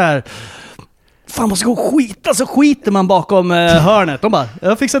 Så det är så här, fan måste gå och skita, så skiter man bakom hörnet. De bara, jag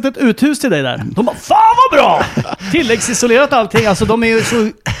har fixat ett uthus till dig där. De bara, fan vad bra! Tilläggsisolerat allting, alltså de är ju så...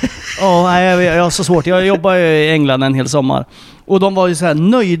 jag har så svårt, jag jobbar i England en hel sommar. Och de var ju så här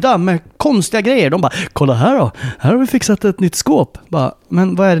nöjda med konstiga grejer. De bara, kolla här då, här har vi fixat ett nytt skåp. Bara,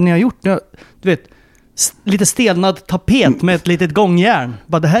 men vad är det ni har gjort? Du vet, lite stelnad tapet med ett litet gångjärn.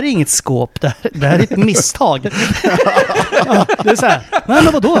 Bara, det här är inget skåp, det här är ett misstag. Ja, det är så här, nej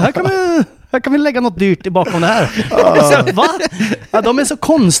men vadå, här kan vi lägga något dyrt bakom det här. Så, va? Ja, de är så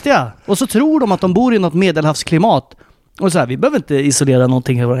konstiga. Och så tror de att de bor i något medelhavsklimat. Och så här, vi behöver inte isolera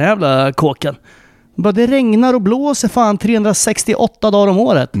någonting i den här jävla kåken. Bara, det regnar och blåser fan 368 dagar om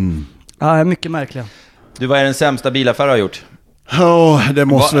året. Ja, det är mycket märkligt. Du, vad är den sämsta bilaffär du har gjort? Det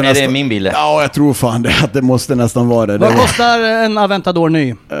måste är det min bil? Ja, jag tror fan det. Det måste nästan vara det. Vad kostar en Aventador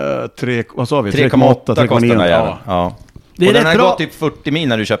ny? 3,8 kostar den. Ja. Det är och den har bra. gått typ 40 mil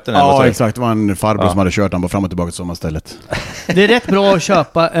när du köpte den. Ja, exakt. Det var en farbror som hade kört den på fram och tillbaka till sommarstället. Det är rätt bra att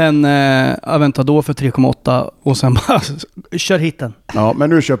köpa en Aventador för 3,8 och sen bara kör hitten. Ja, men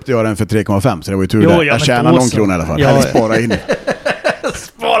nu köpte jag den för 3,5 så det var ju tur där. Jag tjänar någon krona i alla fall. Eller spara in.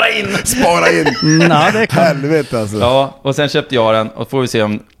 Spara in. Nej, det kan. Helvete alltså. Ja, och sen köpte jag den och får vi se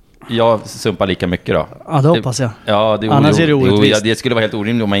om jag sumpar lika mycket då. Ja, det hoppas jag. Ja, annars är det orättvist. Det skulle vara helt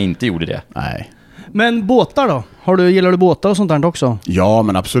orimligt om man inte gjorde det. Nej. Men båtar då? Gillar du båtar och sånt där också? Ja,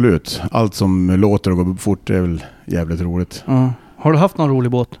 men absolut. Allt som låter och går fort är väl jävligt roligt. Har du haft någon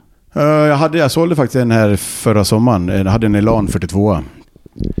rolig båt? Jag sålde faktiskt en här förra sommaren. Jag hade en Elan 42. Jävligt.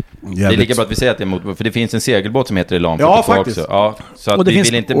 Det är lika bra att vi säger att det är motorbåt, för det finns en segelbåt som heter Elan 42 faktiskt. Också. Ja, så att och det vi finns...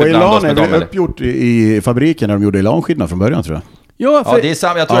 vill inte beblanda oss med dem. Och Elan är uppgjort i fabriken när de gjorde Elan-skidorna från början, tror jag. Ja, det är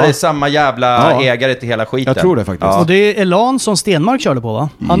samma, jag tror det är samma jävla ägare till hela skiten. Jag tror det faktiskt. Och det är Elan som Stenmark körde på, va?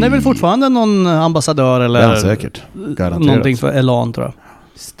 Han är väl fortfarande någon ambassadör eller... Ja, säkert. Garanterat. Någonting för Elan, tror jag.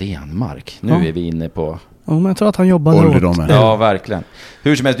 Stenmark? Nu är vi inne på... men jag tror att han jobbar åt. Ja, verkligen.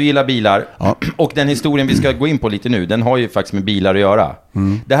 Hur som helst, du gillar bilar. Ja. Och den historien vi ska gå in på lite nu, den har ju faktiskt med bilar att göra.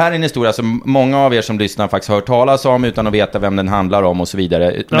 Det här är en historia som många av er som lyssnar faktiskt har hört talas om utan att veta vem den handlar om och så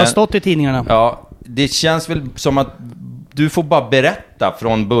vidare. Det har stått i tidningarna. Ja, det känns väl som att du får bara berätta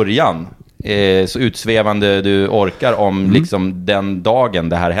från början, så utsvävande du orkar om liksom den dagen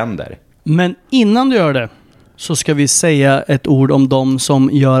det här händer. Men innan du gör det så ska vi säga ett ord om dem som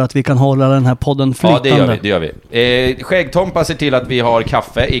gör att vi kan hålla den här podden flytande. Ja, det gör vi. Skäggtompa ser till att vi har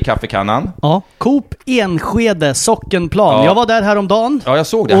kaffe i kaffekannan. Ja, Coop Enskede, Sockenplan. Ja. Jag var där häromdagen. Ja, jag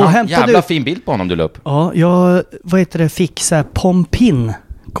såg det. Jävla fin bild på honom du la upp. Ja, jag fick så här pompin.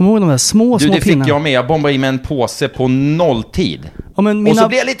 Kommer du ihåg de där små pinnar? Det fick jag med. Jag bombade i med en påse på nolltid. Ja, men och så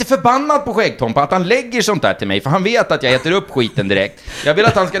blir jag lite förbannad på Skäggtompa att han lägger sånt där till mig. För han vet att jag äter upp skiten direkt. Jag vill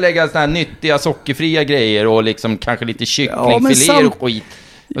att han ska lägga såna här nyttiga sockerfria grejer och liksom kanske lite kycklingfiléer och skit.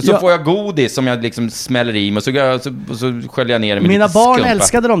 Och så får jag godis som jag liksom smäller i och så sköljer jag ner det med mina lite barn skumpa.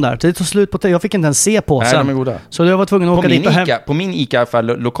 Älskade dem där. Det tog slut på det. Jag fick inte ens se på sen. Nej, de är goda. Så jag var tvungen att åka dit och hem. På min Ica-affär,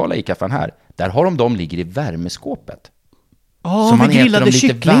 lokala Ica-affären här, där har de ligger i värmeskåpet. Ja, vi grillade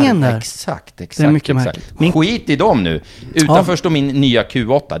kycklingen där. Exakt. Det är mycket märkligt. Skit i dem nu. Utanför står min nya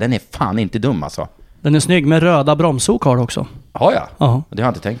Q8. Den är fan inte dum alltså. Den är snygg med röda bromsok har du också. Har jag? Ja. Det har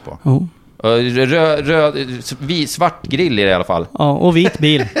jag inte tänkt på. Svart grill är det i alla fall. Ja, och vit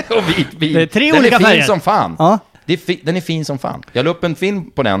bil. Och vit bil. Det är 3 olika färger. Den är fin som fan. Ja. Den är fin som fan. Jag la upp en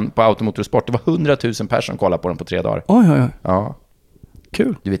film på den på Automotorsport. Det var 100 000 personer som kollade på den på 3 dagar. Oj. Ja.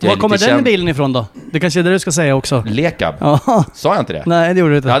 Kul. Du vet, var kommer den bilen ifrån då? Det kanske är det du ska säga också. Lekab. Ja. Sa jag inte det? Nej, det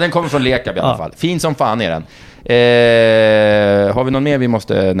gjorde du inte. Ja, den kommer från Lekab i alla fall. Fin som fan är den. Har vi någon mer vi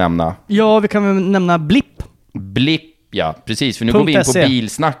måste nämna? Ja, vi kan väl nämna Blipp. Blipp, ja. Precis, för nu går vi in på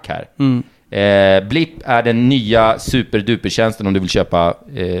bilsnack här. Blipp är den nya superdupertjänsten om du vill köpa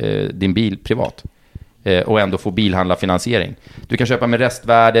din bil privat. Och ändå få bilhandlarfinansiering. Du kan köpa med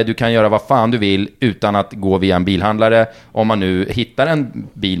restvärde, du kan göra vad fan du vill utan att gå via en bilhandlare om man nu hittar en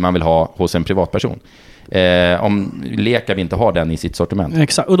bil man vill ha hos en privatperson. Om Lekab inte har den i sitt sortiment.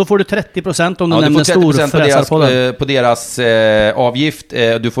 Exakt, och då får du 30% om du nämner storfräsarpodden. På deras avgift.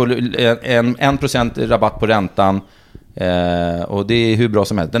 Du får 1% rabatt på räntan. Och det är hur bra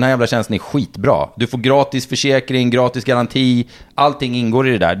som helst. Den här jävla tjänsten är skitbra. Du får gratis försäkring, gratis garanti. Allting ingår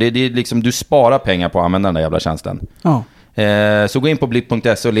i det där. Det är liksom, du sparar pengar på att använda den där jävla tjänsten. Så gå in på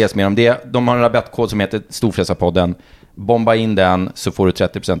blipp.se och läs mer om det. De har en rabattkod som heter Storfräsarpodden. Bomba in den så får du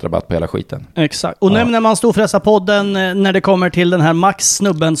 30% rabatt på hela skiten. Exakt. Och nämner man Storfräsarpodden när det kommer till den här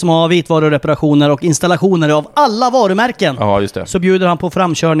Max-snubben som har vitvarureparationer och installationer av alla varumärken. Ja, just det. Så bjuder han på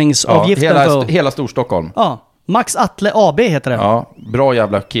framkörningsavgiften. Hela Storstockholm. Ja. Max Atle AB heter det. Ja, bra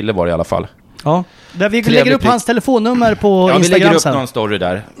jävla kille var det i alla fall. Ja, där vi lägger upp hans telefonnummer på Instagram. Ja, vi lägger upp sen. någon story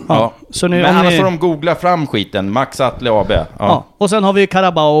där. Ja. Så nu, men annars får de googla fram skiten. Max Atle AB. Ja. Och sen har vi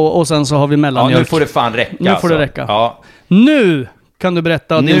Carabao och sen så har vi mellanmjölk. Ja, nu får det fan räcka. Nu får det räcka. Ja. Nu kan du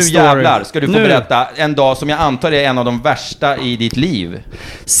berätta din story. Nu jävlar ska du få berätta en dag som jag antar är en av de värsta i ditt liv.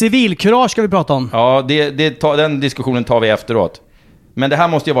 Civilkurage ska vi prata om. Ja, den diskussionen tar vi efteråt. Men det här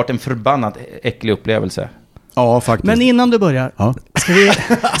måste ju ha varit en förbannat äcklig upplevelse. Ja, faktiskt. Men innan du börjar,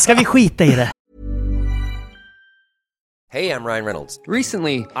 ska vi skita i det? Hey, I'm Ryan Reynolds.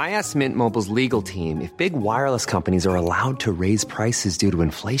 Recently, I asked Mint Mobile's legal team if big wireless companies are allowed to raise prices due to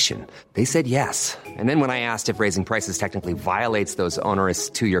inflation. They said yes. And then when I asked if raising prices technically violates those onerous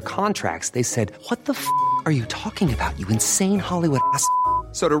 2-year contracts, they said, "What the f*** are you talking about, you insane Hollywood ass?"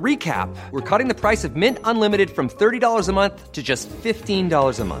 So to recap, we're cutting the price of Mint Unlimited from $30 a month to just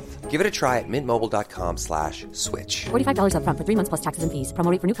 $15 a month. Give it a try at mintmobile.com/switch. $45 up front for 3 months plus taxes and fees.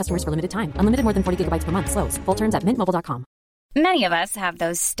 Promo rate for new customers for limited time. Unlimited more than 40 gigabytes per month. Slows full terms at mintmobile.com. Many of us have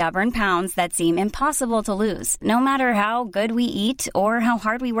those stubborn pounds that seem impossible to lose, no matter how good we eat or how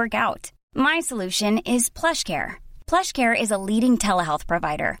hard we work out. My solution is PlushCare. PlushCare is a leading telehealth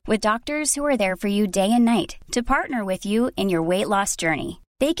provider with doctors who are there for you day and night to partner with you in your weight loss journey.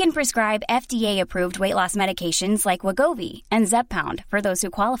 They can prescribe FDA-approved weight loss medications like Wegovy and Zepbound for those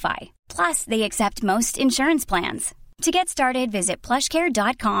who qualify. Plus, they accept most insurance plans. To get started, visit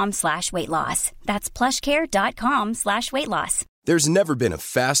plushcare.com/weightloss. That's plushcare.com/weightloss. There's never been a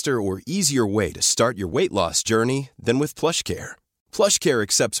faster or easier way to start your weight loss journey than with PlushCare. PlushCare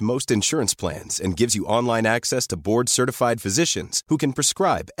accepts most insurance plans and gives you online access to board-certified physicians who can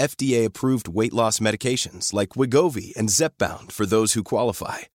prescribe FDA-approved weight loss medications like Wegovy and Zepbound for those who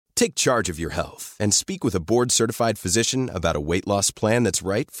qualify. Take charge of your health and speak with a board-certified physician about a weight loss plan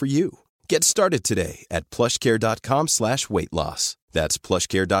that's right for you. Get started today at plushcare.com/weightloss. That's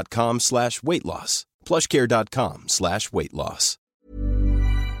plushcare.com/weightloss. plushcare.com/weightloss.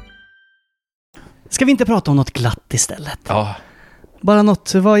 Ska vi inte prata om något glatt istället? Ja. Bara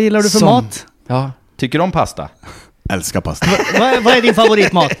något, vad gillar du för mat? Ja. Tycker du om pasta? Älskar pasta. Vad är din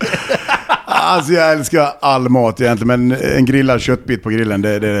favoritmat? Alltså jag älskar all mat egentligen, men en grillad köttbit på grillen, det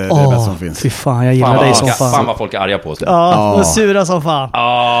är det bästa som finns. Fy fan, jag gillar dig som fan. Fan vad folk är arga på sig. Ja, och sura som fan.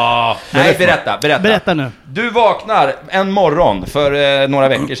 Nej, berätta. Berätta nu. Du vaknar en morgon för några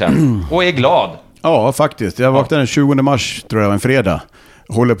veckor sedan och är glad. Ja, faktiskt. Jag vaknade den 20 mars, tror jag, en fredag.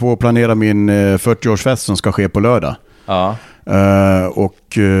 Håller på att planera min 40-årsfest som ska ske på lördag. Ja. Och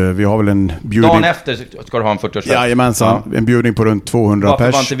vi har väl en bjudning. Dagen efter ska du ha en 40-årsfest. Jajamensan, en bjudning på runt 200 Varför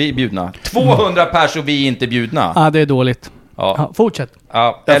pers. var inte vi bjudna? 200 pers och vi är inte bjudna. Ja, det är dåligt. Ja, fortsätt.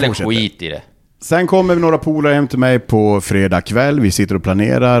 Ja, eller skit i det. Sen kommer några polare hem till mig på fredag kväll. Vi sitter och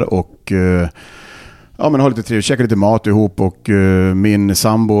planerar och men har lite trevligt, käkar lite mat ihop och min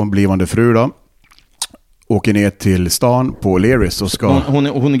sambo, blivande fru då, åker ner till stan på Leris och ska... Hon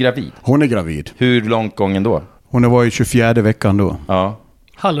är gravid? Hon är gravid. Hur långt gången då? Hon var i 24 veckan då. Ja.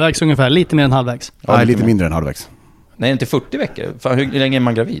 Halvvägs ungefär, lite mer än halvvägs. Ja, nej, lite mindre än halvvägs. Nej, inte 40 veckor. Fan, hur länge är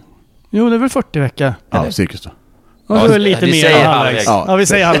man gravid? Jo, det är väl 40 veckor. Ja, cirkus då. Och så är lite mer än halvvägs. Ja, vi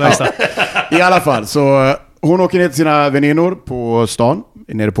säger halvvägs då. I alla fall, så hon åker ner till sina väninnor på stan,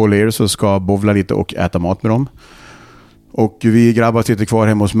 nere på Leris, och ska bovla lite och äta mat med dem. Och vi grabbar sitter kvar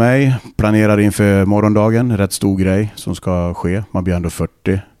hemma hos mig, planerar inför morgondagen, rätt stor grej som ska ske. Man blir ändå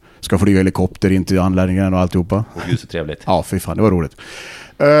 40. Ska flyga helikopter in till anläggningen och alltihopa. Gud, så trevligt. Ja, fy fan, det var roligt.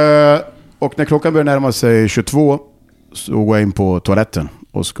 Och när klockan börjar närma sig 22 så går jag in på toaletten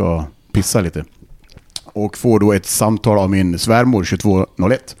och ska pissa lite. Och får då ett samtal av min svärmor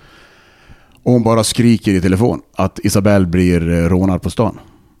 22:01. Och hon bara skriker i telefon att Isabelle blir rånad på stan.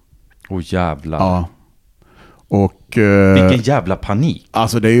 Jävlar. Ja. Och, vilken jävla panik.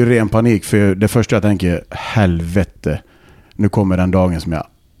 Alltså det är ju ren panik, för det första jag tänker, helvete, nu kommer den dagen som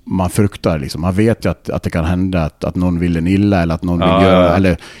man fruktar liksom. Man vet ju att det kan hända att någon vill en illa eller att någon vill göra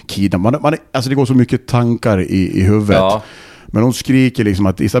eller kidnappa. Alltså det går så mycket tankar i huvudet. Ja. Men hon skriker liksom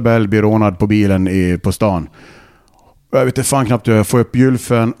att Isabelle blir rånad på bilen på stan. Jag vet inte fan knappt, jag får upp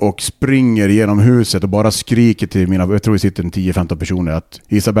gylfen och springer genom huset och bara skriker till jag tror det sitter 10-15 personer, att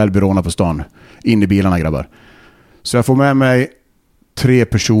Isabelle blir rånad på stan. In i bilarna, grabbar. Så jag får med mig 3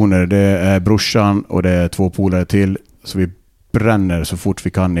 personer. Det är brorsan och det är 2 polare till. Så vi bränner så fort vi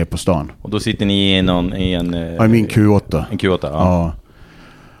kan ner på stan. Och då sitter ni i min Q8. En Q8, ja.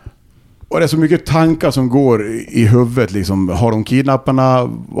 Och det är så mycket tankar som går i huvudet liksom. Har de kidnapparna?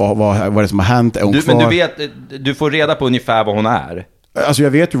 Vad är det som har hänt? Är hon kvar? Men du får reda på ungefär vad hon är. Alltså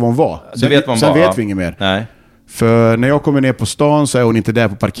jag vet ju vad hon var. Sen vet vi inget mer. Nej. För när jag kommer ner på stan så är hon inte där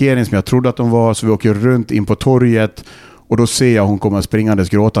på parkeringen som jag trodde att hon var. Så vi åker runt in på torget. Och då ser jag hon kommer springandes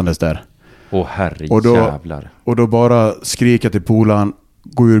gråtandes där. herrejävlar. Och då bara skriker jag till polaren,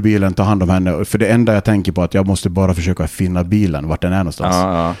 gå ur bilen, ta hand om henne. För det enda jag tänker på är att jag måste bara försöka finna bilen, vart den är någonstans.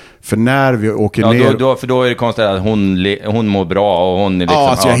 Ja. För när vi åker ner... För då är det konstigt att hon mår bra och hon är liksom... Ja,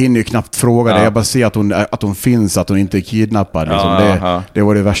 alltså jag hinner ju knappt fråga det. Jag bara ser att hon finns, att hon inte är kidnappad. Liksom. Det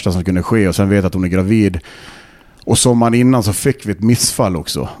var det värsta som kunde ske. Och sen vet att hon är gravid. Och sommaren innan så fick vi ett missfall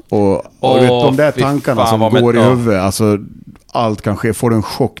också. Och vet, de där tankarna som går i huvudet, alltså allt kan ske. Får du en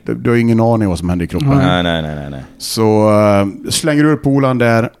chock, du har ingen aning vad som händer i kroppen. Nej. Så slänger ur polan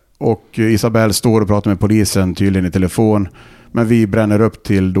där och Isabelle står och pratar med polisen tydligen i telefon. Men vi bränner upp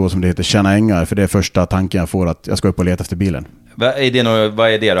till då som det heter Tjäna Ängar, för det är första tanken jag får att jag ska upp och leta efter bilen. Vad är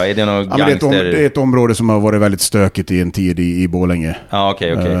det då? Är det någon gangster? Det är ett område som har varit väldigt stökigt i en tid i Borlänge. Ja,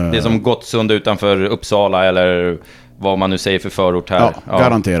 okej. Det är som Gottsund utanför Uppsala eller vad man nu säger för förort här. Ja,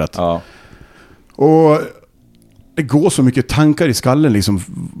 garanterat. Ja. Och det går så mycket tankar i skallen liksom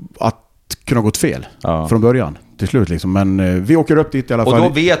att kunna gått fel från början till slut liksom. Men vi åker upp dit i alla fall. Och då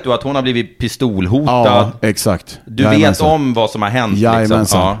vet du att hon har blivit pistolhotad. Ja, exakt. Du vet om vad som har hänt. Liksom.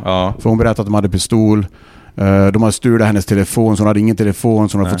 Ja. För hon berättade att de hade pistol. De har stulit hennes telefon, så hon hade ingen telefon,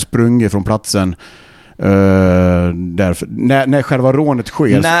 så hon har fått sprunga från platsen. Därför, när själva rånet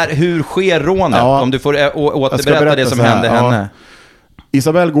sker. Hur sker rånet? Om du får återberätta det som hände henne.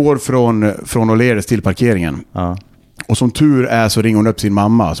 Isabelle går från O'Learys till parkeringen. Och som tur är så ringer hon upp sin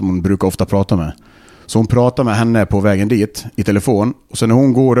mamma som hon brukar ofta prata med. Så hon pratar med henne på vägen dit i telefon. Och sen när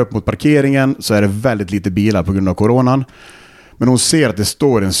hon går upp mot parkeringen så är det väldigt lite bilar på grund av coronan. Men hon ser att det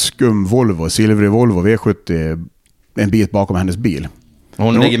står en skum Volvo, silvrig Volvo V70 en bit bakom hennes bil.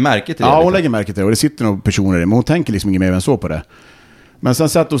 Hon lägger märke till det? Ja, hon lägger märke till det. Och det sitter några personer där. Men hon tänker liksom inget mer än så på det. Men sen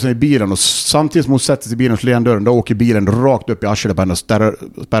sätter hon sig i bilen och samtidigt som hon sätter sig i bilen och slår igen dörren, då åker bilen rakt upp i arslet på henne och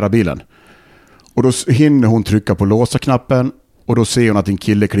spärrar bilen. Och då hinner hon trycka på låsa-knappen och då ser hon att en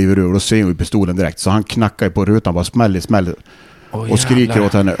kille kliver ur och då ser hon pistolen direkt. Så han knackar på rutan, bara smäller och skriker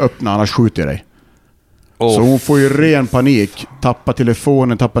åt henne, öppna annars skjuter jag dig. Så hon får ju ren panik, tappar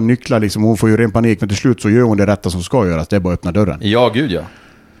telefonen, tappar nycklar liksom. Hon får ju ren panik, men till slut så gör hon det rätta som ska göras, det är bara att öppna dörren. Ja, gud ja.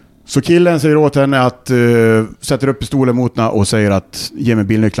 Så killen säger åt henne att sätter upp pistolen mot henne och säger att ge mig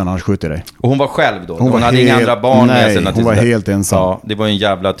bilnycklarna annars skjuter jag dig. Och hon var själv då? Hon hade inga andra barn med sig? Nej, hon var helt ensam. Ja, det var en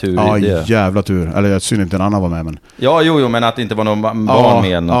jävla tur. Ja, jävla tur. Eller jag synd inte en annan var med. Men... Ja, jo, men att det inte var någon barn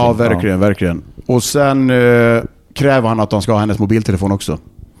med. Ja, verkligen. Och sen kräver han att de ska ha hennes mobiltelefon också.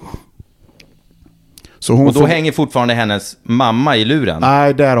 Så hon och då hänger fortfarande hennes mamma i luren?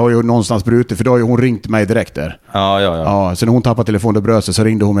 Nej, där har ju någonstans brutit, för då har ju hon ringt mig direkt där. Ja. Så när hon tappade telefonen och bröt sig så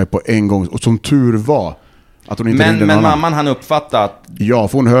ringde hon mig på en gång. Och som tur var att hon inte ringde någon annan. Men mamman han uppfattat? Ja,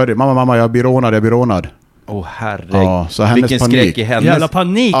 för hon hörde, mamma, jag blir rånad. Herregud. Ja, så hennes vilken panik. Skräck i hennes... Jävla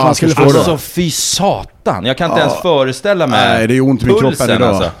panik man skulle få. Alltså, fy satan. Jag kan inte ens föreställa mig. Nej, det är ont i min kroppen idag.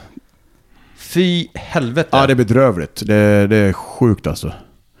 Alltså. Fy helvete. Ja, det är bedrövligt. Det är sjukt alltså.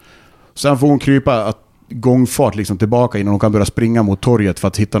 Sen får hon krypa gångfart liksom tillbaka innan hon kan börja springa mot torget för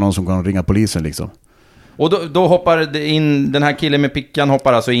att hitta någon som kan ringa polisen liksom. Och då hoppar in, den här killen med pickan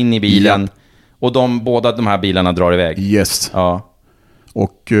hoppar alltså in i bilen. Och båda de här bilarna drar iväg. Yes. Ja.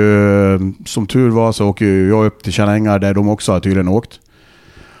 Och som tur var så åker jag upp till Tjäna Ängar där de också har tydligen åkt.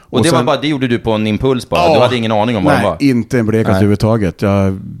 Och det gjorde du på en impuls bara? Du hade ingen aning om vad de var? Nej, inte en blekast överhuvudtaget.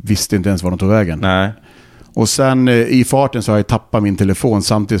 Jag visste inte ens var de tog vägen. Nej. Och sen i farten så har jag tappat min telefon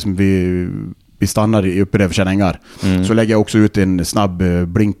samtidigt som vi stannade uppe där för Tjäna Ängar. Så lägger jag också ut en snabb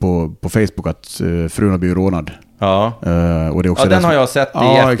blink på Facebook att frun har blivit rånad. Ja. Och det är också den har jag sett i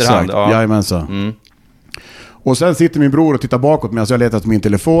efterhand. Exakt. Ja, jajamensan. Och sen sitter min bror och tittar bakåt medan jag letar efter min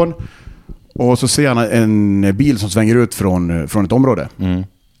telefon. Och så ser han en bil som svänger ut från ett område.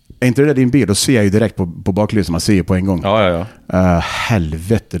 Är inte det din bil? Då ser jag ju direkt på baklysen, man ser ju på en gång. Ja.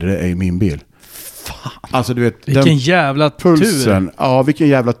 Helvete, det är ju min bil. Fan. Alltså du vet, vilken jävla pulsen, tur. Ja, vilken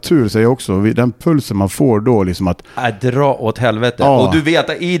jävla tur säger jag också. Den pulsen man får då liksom att... dra åt helvete. Ja. Och du vet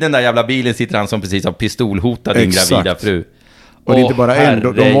att i den där jävla bilen sitter han som precis har pistolhotat din gravida fru. Och det är inte bara en,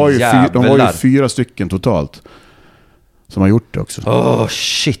 de var ju 4 stycken totalt som har gjort det också.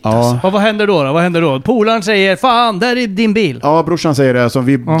 Shit ja. Alltså. Och vad händer då? Polaren säger, fan, där är din bil. Ja, brorsan säger det. Så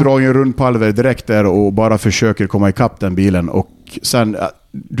vi drar ju en rundpalver direkt där och bara försöker komma ikapp den bilen. Och sen,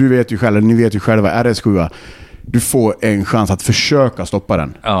 ni vet ju själva, RS7, du får en chans att försöka stoppa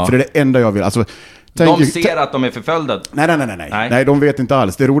den. Ja. För det är det enda jag vill. Alltså, de ser att de är förföljda. Nej, de vet inte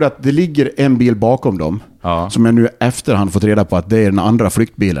alls. Det är roligt att det ligger en bil bakom dem. Ja. Som jag nu efterhand fått reda på att det är den andra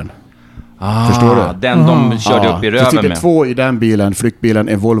flyktbilen. Förstår du? Den de körde upp i röven med. Det sitter 2 i den bilen, flyktbilen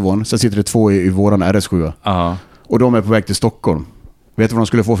är Volvon. Sen sitter det 2 i våran RS7. Och de är på väg till Stockholm. Vet du vad de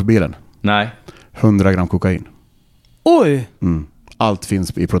skulle få för bilen? Nej. 100 gram kokain. Oj! Allt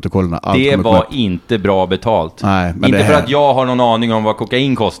finns i protokollen. Det var inte bra betalt. Nej, men inte för att jag har någon aning om vad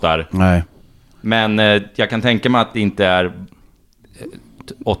kokain kostar. Nej. Men jag kan tänka mig att det inte är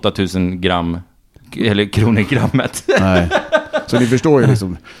 8000 gram eller kronor grammet. Nej. Så ni förstår ju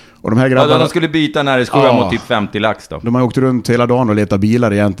liksom. Och de här grabbarna, de skulle byta näringsskolan mot typ 50 lax då. De har åkt runt hela dagen och letat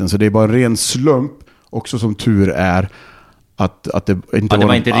bilar egentligen. Så det är bara en ren slump. Också som tur är att det inte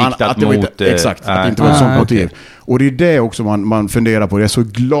var inte riktat mot... Exakt, att det inte var ett sånt motiv. Och det är det också man funderar på. Jag är så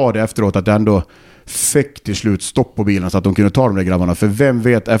glad efteråt att det ändå fick till slut stopp på bilen så att de kunde ta de där grabbarna. För vem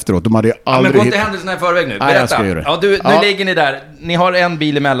vet efteråt, de hade aldrig... men gå inte händelserna i förväg nu, berätta. Jag ska göra det. Nu ligger ni där, ni har en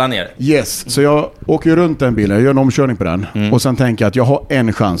bil emellan er. Yes, så jag åker runt den bilen, jag gör en omkörning på den. Och sen tänker jag att jag har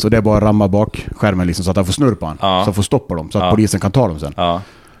en chans, och det är bara att ramma bak skärmen liksom, så att jag får snurr på den. Så jag får stoppa dem, så att polisen kan ta dem sen.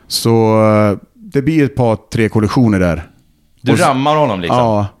 Så det blir ett par, 3 kollisioner där. Du rammar honom liksom?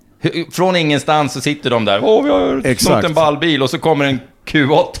 Ja. Från ingenstans så sitter de där. Vi har snott en ballbil och så kommer en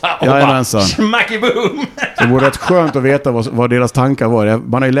Q8 och bara smacky boom. Det vore rätt skönt att veta vad deras tankar var.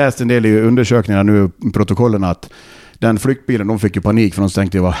 Man har ju läst en del i undersökningarna nu, protokollen, att den flyktbilen, de fick ju panik för de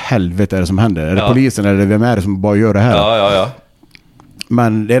tänkte, vad helvete är det som händer? Är det polisen eller vem är det som bara gör det här? Ja.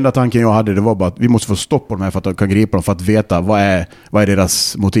 Men det enda tanken jag hade, det var bara att vi måste få stopp på de här för att de kan gripa dem, för att veta vad är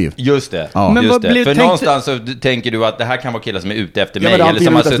deras motiv. Just det. Ja. Men just det. För någonstans så tänker du att det här kan vara killar som är ute efter mig, eller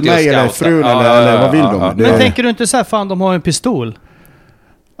som har suttit och scoutat. Eller frun, eller vad vill de? Men tänker du inte så här, fan de har en pistol?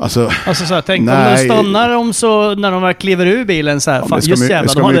 Alltså så här, tänk om de stannar dem så när de väl kliver ur bilen så här, fan, det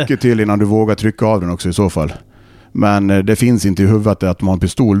ska mycket till innan du vågar trycka av den också i så fall. Men det finns inte i huvudet att de har en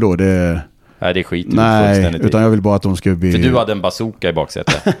pistol då, det... Nej, det skiter Nej, utan jag vill bara att de ska bli... För du hade en bazooka i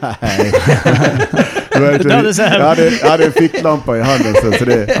baksätet. Nej. Jag hade en ficklampa i handen, så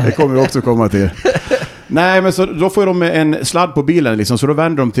det kommer vi också komma till. Nej, men så då får de en sladd på bilen liksom, så då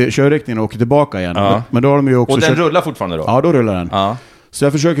vänder de till körriktningen och åker tillbaka igen. Men då har de ju också... Och den rullar fortfarande då? Ja, då rullar den. Så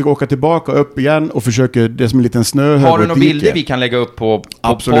jag försöker åka tillbaka upp igen och försöker, det är som en liten snöhög. Har du några bilder vi kan lägga upp på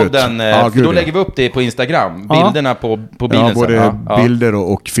podden? För då lägger vi upp det på Instagram. Bilderna på bilen. Ja, både bilder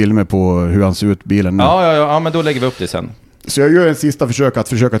och filmer på hur han ser ut, bilen nu. Ja, men då lägger vi upp det sen. Så jag gör en sista försök att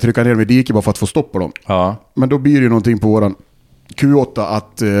försöka trycka ner med diket bara för att få stopp på dem. Men då blir det ju någonting på våran Q8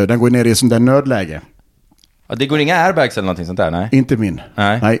 att den går ner i sån där nödläge. Det går inga airbags eller någonting sånt där, nej? Inte min.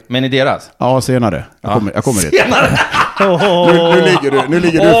 Nej. Men i deras? Ja, senare. Jag kommer dit. Senare? Nu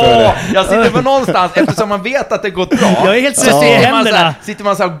ligger du för det. Jag sitter på någonstans, eftersom man vet att det gått bra. Jag är helt svettig i händerna. Sitter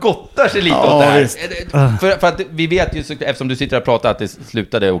man så här och gottar sig lite åt det här. För att vi vet ju, eftersom du sitter och pratar, att det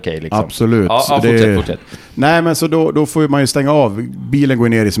slutade okej liksom. Absolut. Fortsätt. Nej, men så då får man ju stänga av. Bilen går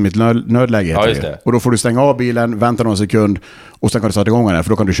ner i som ett nödläge. Ja, just det. Och då får du stänga av bilen, vänta någon sekund och sen kan du sätta igång den, för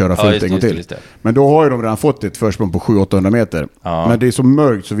då kan du köra fullt en gång till. Men då har ju de redan fått ett försprång på 700-800 meter. Men det är så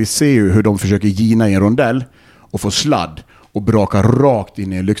mörkt så vi ser ju hur de försöker gina i en rondell och få sladd och braka rakt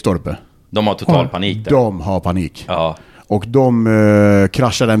in i en lyktstolpe. De har total panik där. De har panik. Och de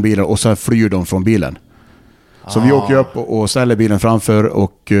kraschar den bilen och så flyr de från bilen. Så vi åker upp och ställer bilen framför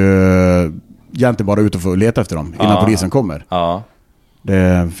och egentligen bara ut och får leta efter dem innan polisen kommer. Det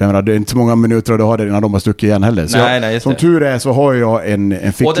är inte så många minuter du har det innan de har stuckit igen heller. Så nej, som tur är så har jag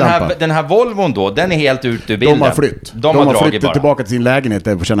en ficklampa. Och den här Volvon då, den är helt ute ur bilden. De har flytt. De har flyttat tillbaka till sin lägenhet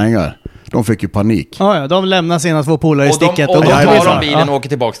där på Tjänängar. De fick ju panik. De lämnar sina 2 polare i sticket. Och de tar bilen och åker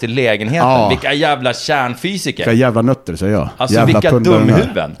tillbaka till lägenheten. Vilka jävla kärnfysiker. Vilka jävla nötter, säger jag. Alltså jävla vilka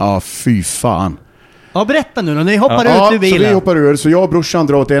dumhuvuden. Ja, fy fan. Ja, berätta nu då. Ni hoppar ut ur bilen. Så vi hoppar ur. Så jag och brorsan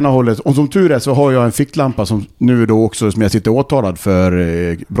drar åt ena hållet. Och som tur är så har jag en ficklampa som nu då också, som jag sitter åtalad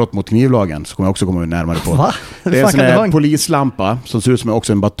för brott mot knivlagen. Så kommer jag också komma närmare på. Va? Det är en sån här polislampa som ser ut som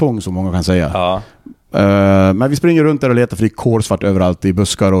också en batong, som många kan säga. Men vi springer runt där och letar, för det är kolsvart överallt i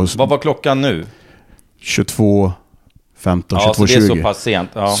buskar. Och vad var klockan nu? 22:15, 22:20. Så det är så pass sent.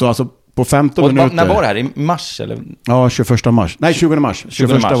 Så alltså på 15 minuter. När var det här? I mars eller? Ja, 21 mars. Nej, 20 mars.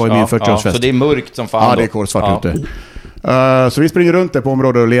 21 var ju min 40-årsfest. Så det är mörkt som fan. Ja, det är kolsvart ute. Så vi springer runt där på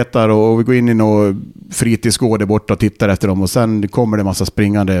området och letar, och vi går in i någon fritidsgård borta och tittar efter dem, och sen kommer det en massa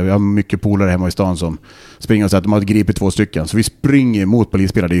springande. Vi har mycket polare hemma i stan som springer och säger att de har gripit 2 stycken. Så vi springer mot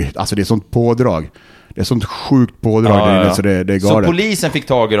polisbilar. Det är sånt pådrag. Det är sånt sjukt pådrag där inne, så det är galet. Så polisen fick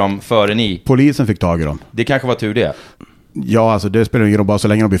tag i dem före ni? Polisen fick tag i dem. Det kanske var tur det. Ja, alltså det spelar ingen roll, bara så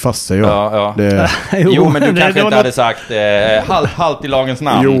länge de blir fast, säger jag. Jo, men du kanske inte hade sagt halt i lagens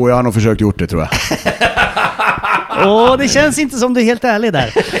namn. Jo, jag har nog försökt gjort det, tror jag. Det känns inte som du är helt ärlig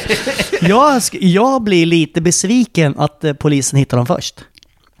där. Jag blir lite besviken att polisen hittar dem först.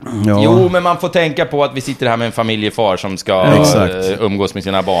 Ja. Jo, men man får tänka på att vi sitter här med en familjefar som ska umgås med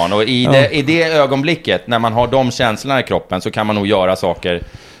sina barn. Och i det ögonblicket, när man har de känslorna i kroppen, så kan man nog göra saker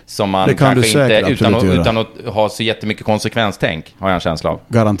som man kanske inte, utan att ha så jättemycket konsekvenstänk, har jag en känsla av.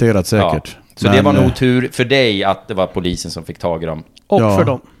 Garanterat säkert. Ja. Så det var nog tur för dig att det var polisen som fick tag i dem. Och för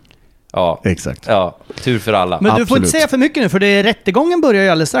dem. Ja, exakt. Ja, tur för alla. Men du får inte säga för mycket nu, för rättegången börjar ju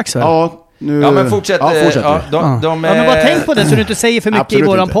alldeles strax. Väl? Ja, nu... Ja, men fortsätt. Men bara tänk på det så du inte säger för mycket i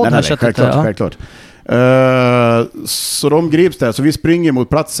våran podd. Nej, självklart. Så de grips där, så vi springer mot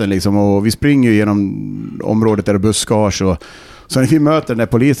platsen liksom, och vi springer genom området där det är buskage och så när vi möter den där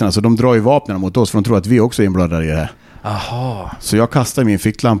poliserna så de drar ju vapnen mot oss för de tror att vi också är inblandade i det här. Aha. Så jag kastar min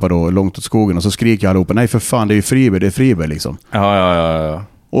ficklampa då långt åt skogen och så skriker jag allihopa, nej för fan, det är ju Friberg liksom. Ja.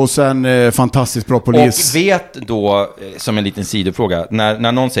 Och sen fantastiskt bra polis. Och vet då, som en liten sidofråga,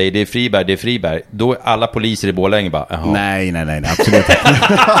 när någon säger det är Friberg, då är alla poliser i Borlänge bara, jaha. Nej, absolut inte.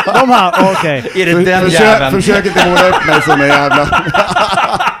 De här, okej. Är det den jäveln? Försök inte måla upp mig som en jävla...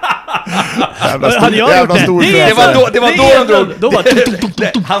 jävla stor. Det var då de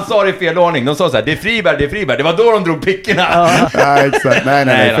drog. Han sa det i fel ordning. De sa så här, det är Friberg. Det var då de drog pickorna. Ja, exakt. Nej.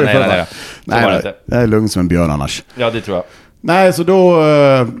 Det är lugnt som en björn annars. Ja, det tror jag. Nej, så då...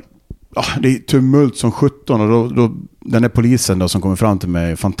 det är tumult som 17 och då den där polisen då som kommer fram till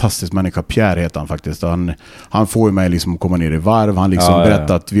mig, fantastisk människa, Pierre heter han faktiskt. Han får ju mig liksom komma ner i varv. Han liksom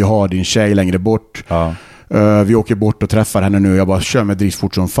berättar att vi har din tjej längre bort. Ja. Vi åker bort och träffar henne nu. Jag bara kör med drift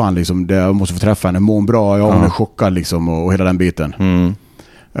fort som fan liksom. Jag måste få träffa henne, må bra. Hon är chockad liksom och hela den biten.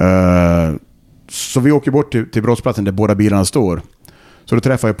 Så vi åker bort till brottsplatsen där båda bilarna står. Så då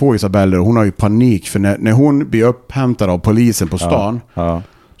träffar jag på Isabelle och hon har ju panik för när hon blir upphämtad av polisen på stan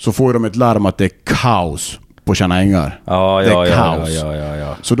så får de ett larm att det är kaos på Tjärna Ängar. Det är kaos.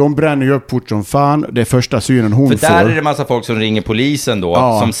 Ja. Så de bränner ju upp fort som fan. Det är första synen hon får. För där är det massa folk som ringer polisen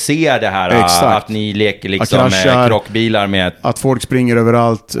då, som ser det här att ni leker liksom med krockbilar med... Att folk springer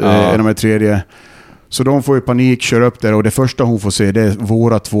överallt, en med tredje. Så de får ju panik, kör upp där och det första hon får se det är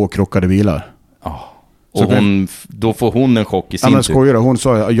våra 2 krockade bilar. Och då får hon en chock i sin tur. Skojar, hon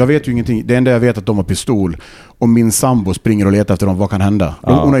sa, jag vet ju ingenting. Det enda jag vet är att de har pistol. Och min sambo springer och letar efter dem. Vad kan hända?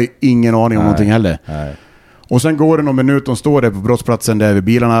 Hon har ju ingen aning om någonting heller. Nej. Och sen går det någon minut, de står där på brottsplatsen där vid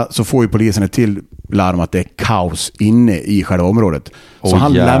bilarna. Så får ju polisen ett till larm att det är kaos inne i själva området. Så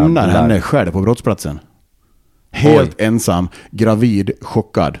han lämnar henne själv på brottsplatsen. Helt ensam, gravid,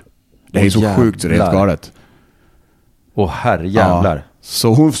 chockad. Det är så sjukt så det är helt galet. Herrejävlar.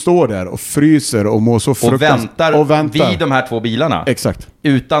 Så hon står där och fryser och mår så fruktansvärt och väntar vid de här 2 bilarna. Exakt.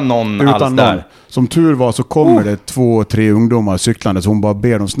 Utan någon alls där. Som tur var så kommer det 2-3 ungdomar cyklande så hon bara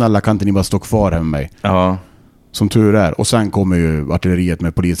ber dem, snälla kan inte ni bara stå kvar här med mig. Ja. Som tur är. Och sen kommer ju artilleriet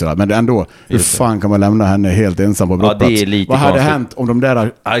med poliser. Men ändå, hur fan kan man lämna henne helt ensam på brottplats? Vad hade hänt om de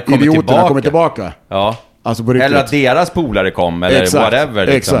där idioterna kommer tillbaka? Ja. Alltså på riktigt. Eller att deras polare kom eller whatever.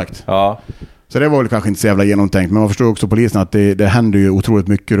 Liksom. Exakt. Ja. Så det var väl kanske inte så jävla genomtänkt. Men man förstår också polisen att det händer ju otroligt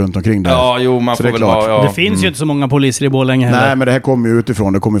mycket runt omkring där. Ja, jo, man så får väl ha... Det finns ju inte så många poliser i Borlänge heller. Nej, men det här kommer ju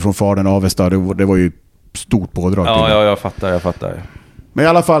utifrån. Det kommer från Faren och Avesta. Det var ju stort pådrag. Ja, jag fattar. Men i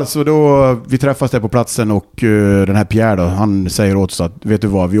alla fall så då... Vi träffas där på platsen och den här Pierre då, han säger åt oss att vet du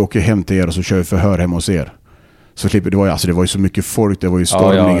vad, vi åker hem till er och så kör vi förhör hem hos er. Så det var ju så mycket folk, det var ju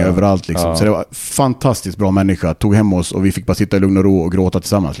stormning överallt liksom. Ja. Så det var fantastiskt bra människa. Tog hem oss och vi fick bara sitta i lugn och ro och gråta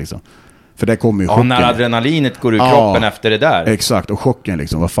tillsammans liksom. För det kommer ju chocken. När adrenalinet går ur kroppen efter det där. Exakt, och chocken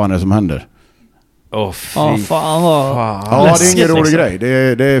liksom. Vad fan är det som händer? Fan. Ja, det är ingen rolig grej.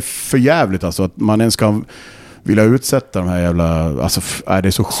 Det är för jävligt alltså att man ens kan vilja utsätta de här jävla... Alltså, det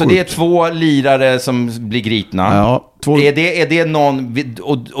är så sjukt. Så det är 2 lirare som blir gripna. Ja, 2... Är det någon...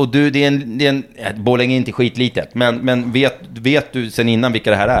 Och du, det är en Borlänge är inte skitlitet. Men vet du sen innan vilka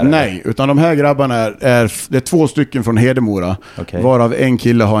det här är? Nej, eller? Utan de här grabbarna det är 2 stycken från Hedemora. Okay. Varav en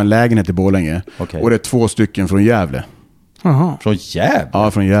kille har en lägenhet i Borlänge. Okay. Och det är 2 stycken från Gävle. Aha. Från Gävle?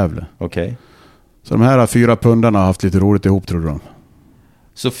 Ja, från Gävle. Okej. Okay. Så de här 4 pundarna har haft lite roligt ihop, tror de.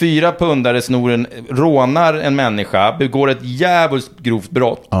 Så 4 pundare rånar en människa, begår ett jävligt grovt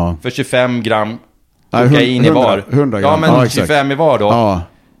brott för 25 gram kokain i var. 100 gram. Ja, men 25 i var då. Ja.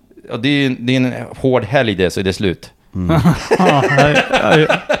 Det är en hård helg det, så är det slut.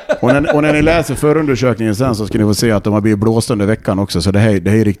 Och när ni läser förundersökningen sen så ska ni få se att de har blivit blåsta under veckan också. Så det här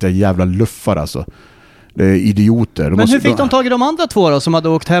är riktiga jävla luffar alltså. Det är idioter. Men hur fick de tag i de andra 2 då som hade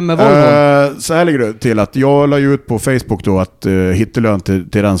åkt hem med Volvo? Så här ligger det till att jag la ut på Facebook då att hittelön till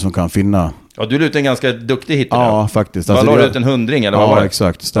den som kan finna. Ja, du la ut en ganska duktig hittelön. Ja, faktiskt. Alltså, la du ut en 100 eller vad var det? Ja,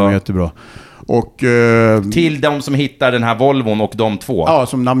 exakt. Stämmer jättebra. Och, till de som hittar den här Volvon och de 2? Ja,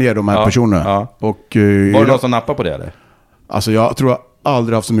 som namnger de här personerna. Ja. Och, var det någon som nappade på det eller? Alltså jag tror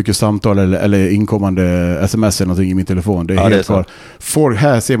aldrig haft så mycket samtal eller inkommande sms eller någonting i min telefon. Det är helt klart.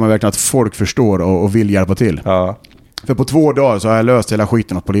 Här ser man verkligen att folk förstår och vill hjälpa till. Ja. För på 2 dagar så har jag löst hela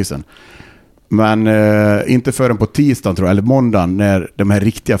skiten åt polisen. Men inte förrän på tisdagen tror jag, eller måndagen, när de här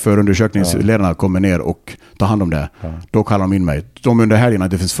riktiga förundersökningsledarna kommer ner och tar hand om det. Då kallar de in mig. De under helgerna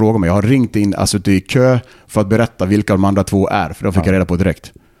det finns frågor mig. Jag har ringt in i kö för att berätta vilka de andra 2 är. För då fick jag reda på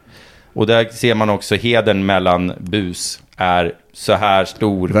direkt. Och där ser man också heden mellan bus är så här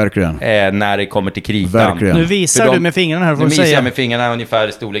stor. Verkligen. När det kommer till kritan. Verkligen. Nu visar du med fingrarna här. Nu visar jag med fingrarna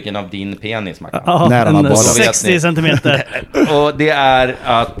ungefär storleken av din penis. Ja, 60 centimeter. Och det är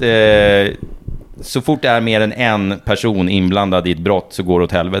att så fort det är mer än en person inblandad i ett brott så går det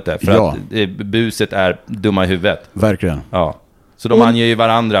åt helvete. För att buset är dumma i huvudet. Verkligen. Ja. Så de anger ju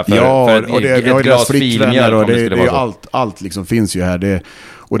varandra för ett glas filmjölk. Och det är allt liksom finns ju här.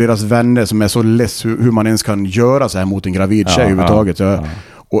 Och deras vänner som är så less hur man ens kan göra så här mot en gravid tjej överhuvudtaget.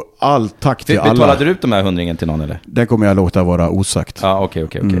 Och all tack till alla. Betalade du ut de här 100 till någon eller? Det kommer jag låta vara osagt. Ja, okej.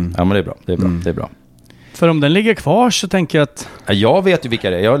 Ja, men det är bra. Det är bra. För om den ligger kvar så tänker jag att... Ja, jag vet ju vilka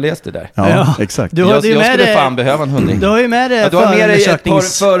det är. Jag har läst det där. Ja, exakt. Jag skulle fan behöva en 100. Du har ju med det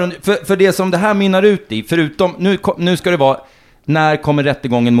för det som det här mynnar ut i. Förutom, nu ska det vara... När kommer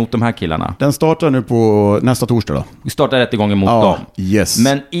rättegången mot de här killarna? Den startar nu på nästa torsdag då. Vi startar rättegången mot dem. Yes.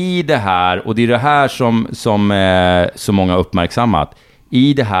 Men i det här, och det är det här som så många har uppmärksammat.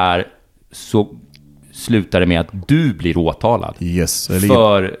 I det här så slutar det med att du blir åtalad. Yes.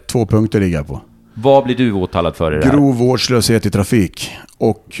 För 2 punkter ligger jag på. Vad blir du åtalad för i det här? Grov vårdslöshet i trafik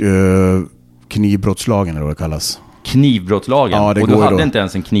och knivbrottslagen eller vad det kallas. Knivbrottslagen? Ja, det och du hade inte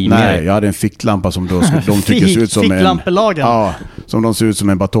ens en kniv med dig? Nej, jag hade en ficklampa som de tycker ser ut som ficklampelagen? Som de ser ut som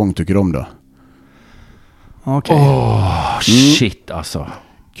en batong tycker om då. Okej. Shit alltså.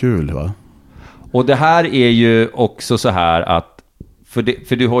 Kul va? Och det här är ju också så här att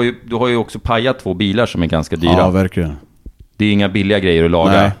för du har ju också pajat 2 bilar som är ganska dyra. Ja, verkligen. Det är inga billiga grejer att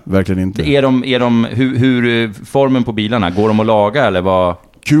laga. Nej, verkligen inte. Hur formen på bilarna? Går de att laga eller vad?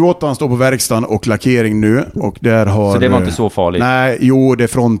 Q8 står på verkstaden och lackering nu. Och där har, så det var inte så farligt? Nej, jo det är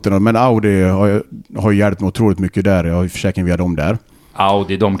fronten. Men Audi har hjälpt mig otroligt mycket där. Jag har ju försäkring via dem där.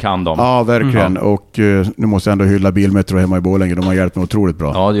 Audi, de kan dem. Ja, verkligen. Och nu måste jag ändå hylla Bilmetro hemma i Borlänge. De har hjälpt mig otroligt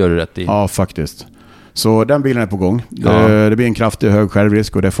bra. Ja, det gör du rätt i. Ja, faktiskt. Så den bilen är på gång. Det blir en kraftig hög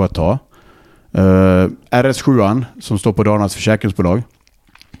självrisk och det får jag ta. RS7 som står på Dalarnas försäkringsbolag.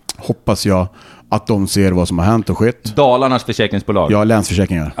 Hoppas jag att de ser vad som har hänt och skett. Dalarnas försäkringsbolag? Ja,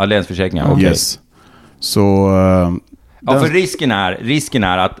 Länsförsäkringar. Ja, Länsförsäkringar, okej. Yes. Så... för risken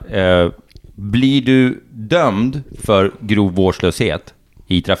är att blir du dömd för grov vårdslöshet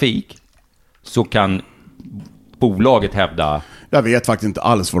i trafik så kan bolaget hävda... Jag vet faktiskt inte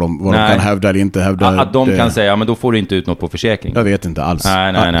alls vad de kan hävda eller inte hävda. Att de kan säga, men då får du inte ut något på försäkring. Jag vet inte alls.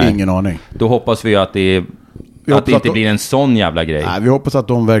 Nej. Ingen aning. Då hoppas vi att det inte blir en sån jävla grej. Nej, vi hoppas att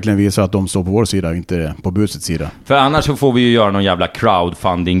de verkligen visar att de står på vår sida och inte på busets sida. För annars så får vi ju göra någon jävla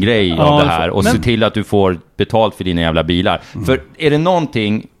crowdfunding-grej av det här. Och se till att du får betalt för dina jävla bilar. För är det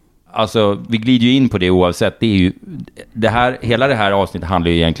någonting... Alltså, vi glider ju in på det oavsett. Det är ju... Hela det här avsnittet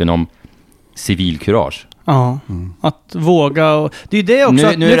handlar ju egentligen om civilkurage. Ja, att våga. Och det är ju det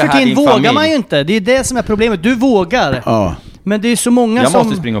också. Nu för tiden vågar man ju inte. Det är det som är problemet. Du vågar. Ja. Men det är så många jag som... Jag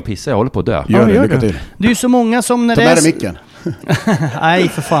måste springa och pissa. Jag håller på att dö. Gör det, lycka till. Det är ju så många som när det är... Ta med micken. Nej,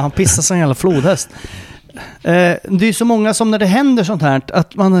 för fan. Han pissar som en jävla flodhäst. Det är ju så många som när det händer sånt här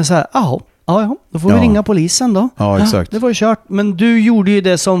att man är så här, ja, då får vi ringa polisen då. Ja, exakt. Det var ju kört. Men du gjorde ju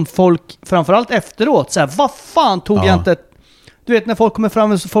det som folk, framförallt efteråt, så här, vad fan tog jag inte... Du vet när folk kommer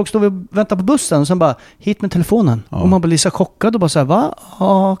fram och folk står och väntar på bussen och sen bara hit med telefonen. Och man blir så chockad och bara så här, va?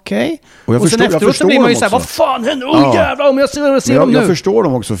 Okej. Och sen efteråt så blir man ju så här, vad fan händer? Jävlar om jag ser dem nu. Jag förstår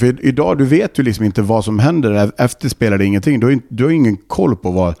dem också, för idag du vet ju liksom inte vad som händer. Efterspelar det ingenting. Du har ingen koll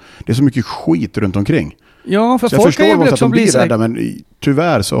på vad... Det är så mycket skit runt omkring. Ja, för så folk kan ju också att de blir rädda, men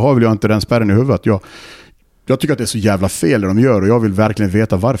tyvärr så har väl jag inte den spärren i huvudet. Jag tycker att det är så jävla fel det de gör och jag vill verkligen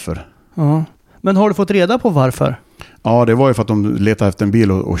veta varför. Ja. Men har du fått reda på varför? Ja, det var ju för att de letade efter en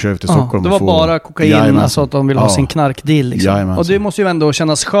bil och körde till Stockholm. Det var bara kokain, alltså att de ville ha sin knarkdeal liksom. Och det måste ju ändå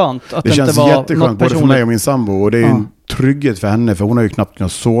kännas skönt att det inte var något personligt. Det känns jätteskönt både för mig och min sambo. Och det är en trygghet för henne, för hon har ju knappt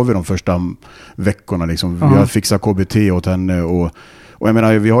kunnat sova de första veckorna liksom. Vi har fixat KBT åt henne och jag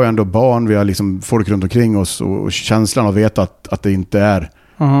menar, vi har ju ändå barn, vi har liksom folk runt omkring oss och känslan av att veta att det inte är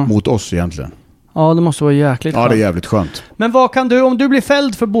mot oss egentligen. Ja, det måste vara jäkligt skönt. Ja, det är jävligt skönt. Men vad kan du, om du blir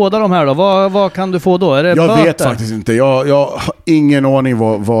fälld för båda de här då, vad kan du få då? Är det jag böter? Vet faktiskt inte. Jag har ingen aning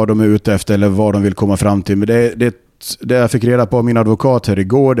vad de är ute efter eller vad de vill komma fram till. Men det jag fick reda på av min advokat här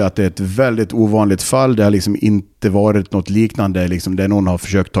igår, det är att det är ett väldigt ovanligt fall. Det har liksom inte varit något liknande liksom, där någon har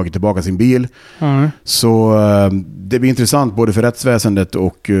försökt ta tillbaka sin bil. Så det blir intressant både för rättsväsendet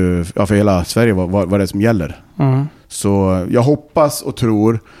och för hela Sverige vad det är som gäller. Så jag hoppas och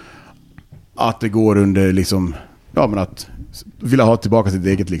tror att det går under liksom, ja men att vilja ha tillbaka sitt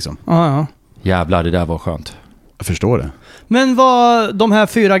eget liksom. Ja. Jävlar, det där var skönt. Jag förstår det. Men vad, de här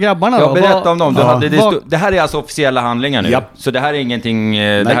 4 grabbarna då? Jag berättar om dem. Det här är alltså officiella handlingar nu. Japp. Så det här är ingenting,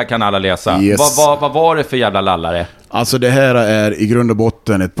 det här kan alla läsa. Yes. Vad var det för jävla lallare? Alltså det här är i grund och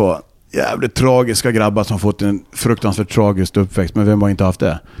botten ett par jävligt tragiska grabbar som fått en fruktansvärt tragisk uppväxt. Men vem har inte haft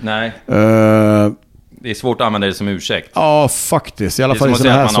det? Nej. Det är svårt att använda det som ursäkt. Ja, faktiskt. I alla fall det är som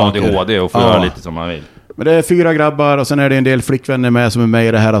att säga att man har ADHD och får göra lite som man vill. Men det är 4 grabbar och sen är det en del flickvänner med som är med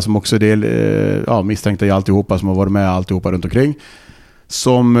i det här, som också är del misstänkta i alltihopa, som har varit med alltihopa runt omkring.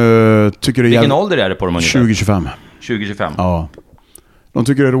 Som tycker det är... Vilken ålder är det på dem ungefär? 20-25. 20-25? Ja. De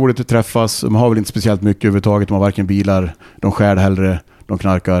tycker det är roligt att träffas. De har väl inte speciellt mycket överhuvudtaget. De har varken bilar, de skär hellre, de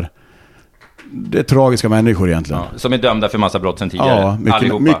knarkar. Det är tragiska människor egentligen. Ja, som är dömda för massa brott sen tidigare.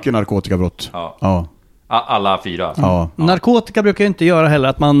 Ja, mycket narkotikabrott. Ja. Alla 4. Ja. Narkotika brukar ju inte göra heller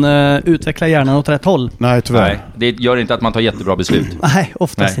att man utvecklar hjärnan åt rätt håll. Nej, tyvärr. Nej, det gör inte att man tar jättebra beslut. Nej,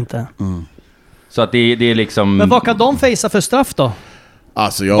 oftast inte. Mm. Så att det är liksom... Men vad kan de fejsa för straff då?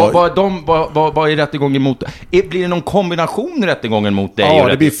 Alltså vad är rättegången mot... Blir det någon kombination rättegången mot dig? Ja,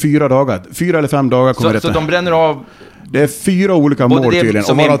 det blir 4 dagar. 4 eller 5 dagar kommer så de bränner av... Det är 4 olika mål tydligen.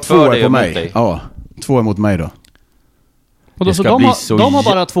 Och bara 2 är på mig. Ja, 2 är mot mig då. Och då så de har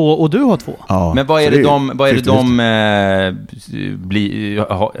bara 2 och du har 2. Ja, men vad är det de blir...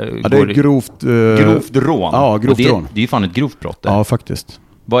 det är grovt rån. Ja, grovt rån. Det är ju fan ett grovt brott. Ja, faktiskt.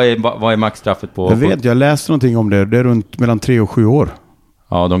 Vad är maxstraffet på? Jag läste någonting om det. Det är runt mellan 3 och 7 år.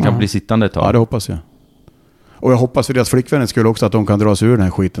 Ja, de kan bli sittande ett tag. Ja, det hoppas jag. Och jag hoppas för deras flickvänner skulle också att de kan dra sig ur den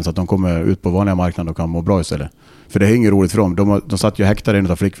här skiten så att de kommer ut på vanliga marknaden och kan må bra istället. För det är inget roligt för dem. De satt ju häktade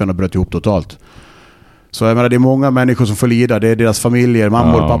en av flickvännerna och bröt ihop totalt. Så jag menar, det är många människor som får lida. Det är deras familjer,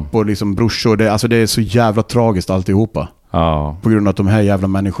 mammor, pappor, liksom brorsor. Det är så jävla tragiskt alltihopa. Ja. På grund av att de här jävla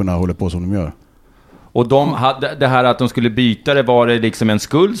människorna håller på som de gör. Och det här att de skulle byta det, var det liksom en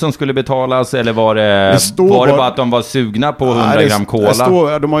skuld som skulle betalas, eller var det bara att de var sugna på 100 gram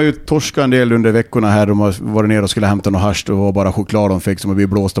cola? De har ju torskat en del under veckorna här. De har varit ner och skulle hämta något hasch. Det var bara choklad de fick som har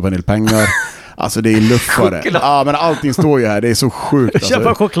blivit blåsta på en del pengar. Alltså det är luffare. Ja, men allting står ju här. Det är så sjukt. Alltså.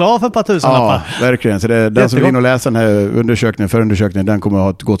 Köpa choklad för ett par tusen lappar. Ja, verkligen. Så den som vill läsa den här förundersökningen, den kommer att ha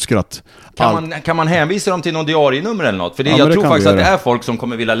ett gott skratt. Kan man hänvisa dem till någon diarienummer eller något? För jag tror faktiskt att det är folk som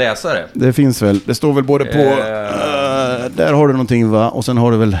kommer vilja läsa det. Det finns väl. Det står väl både på... där har du någonting, va? Och sen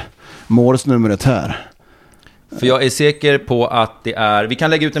har du väl målsnumret här. För jag är säker på att det är... Vi kan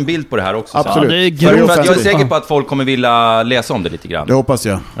lägga ut en bild på det här också. Absolut. Jag är säker på att folk kommer vilja läsa om det lite grann. Det hoppas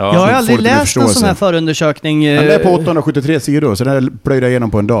jag. Ja. Jag har aldrig läst en sån här förundersökning. Den är på 873 sidor, så den plöjde jag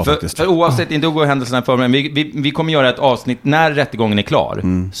igenom på en dag faktiskt. För oavsett, inte går händelserna för, men vi kommer göra ett avsnitt när rättegången är klar.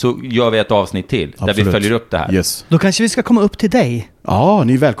 Så gör vi ett avsnitt till där vi följer upp det här. Yes. Då kanske vi ska komma upp till dig. Ja,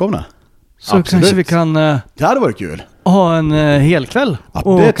 ni är välkomna. Så absolut. Kanske vi kan... det hade varit kul. Ha en hel kväll. Ja,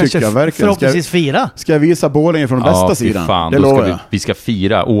 och det kanske tycker jag verkligen. Förhoppningsvis fira. Ska jag visa Borlänge från den bästa sidan? Fan, det lovar jag. Vi ska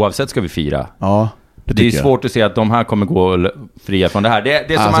fira. Oavsett ska vi fira. Ja, det är ju svårt att se att de här kommer gå fria från det här.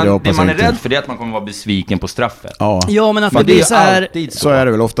 Det man är rädd för, det är att man kommer vara besviken på straffet. Ja, men att det blir så här... Så är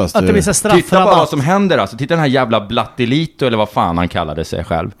det väl oftast. Att det blir så straffrabatt. Titta bara vad som händer. Alltså, titta den här jävla Blattelito, eller vad fan han kallade sig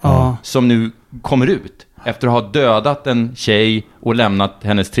själv. Som nu kommer ut. Efter att ha dödat en tjej och lämnat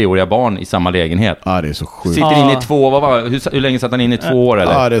hennes 3-åriga barn i samma lägenhet. Ja, det är så sjukt. Sitter inne i 2, hur länge satt han inne i 2 år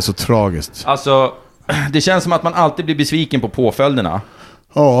eller? Ja, det är så tragiskt. Alltså, det känns som att man alltid blir besviken på påföljderna.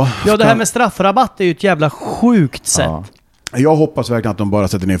 Ja, det här med straffrabatt är ju ett jävla sjukt sätt. Jag hoppas verkligen att de bara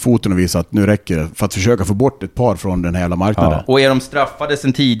sätter ner foten och visar att nu räcker det. För att försöka få bort ett par från den här jävla marknaden. Och är de straffade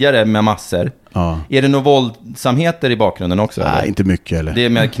sedan tidigare med massor? Är det några våldsamheter i bakgrunden också? Nej, eller? Inte mycket eller? Det är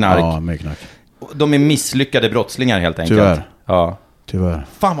med knark. Ja, med knark. De är misslyckade brottslingar helt enkelt. Tyvärr. Ja. Tyvärr.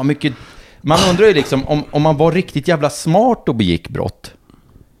 Fan vad mycket... Man undrar ju liksom, om man var riktigt jävla smart och begick brott,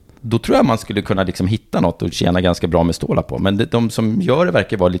 då tror jag man skulle kunna liksom hitta något och tjäna ganska bra med stålar på. Men de som gör det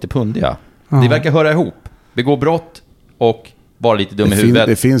verkar vara lite pundiga. Det verkar höra ihop. Begå brott och vara lite dum i huvudet.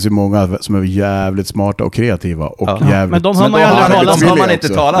 Det finns ju många som är jävligt smarta och kreativa. Och jävligt... Men de har man ju aldrig talat om. De har man inte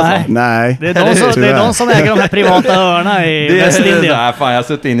talat om. Nej. Det är de som äger de här privata öarna i Västindien. Nej, fan, jag har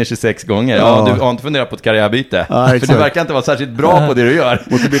suttit inne 26 gånger. Ja, du har inte funderat på ett karriärbyte. För du verkar inte vara särskilt bra på det du gör.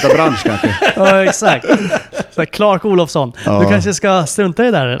 Måste byta bransch kanske. Ja, exakt. Så Clark Olofsson. Du kanske ska strunta i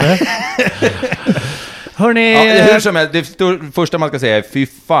det där, eller? Hörrni... hur som helst, det första man ska säga är fy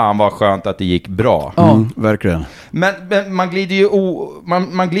fan vad skönt att det gick bra. Verkligen. Men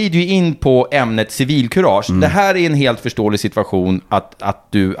man glider ju in på ämnet civilkurage. Det här är en helt förståelig situation att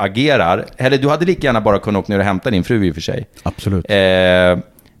du agerar. Eller du hade lika gärna bara kunnat åka ner och hämta din fru i och för sig. Absolut.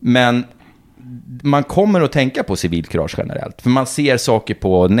 Men man kommer att tänka på civilkurage generellt. För man ser saker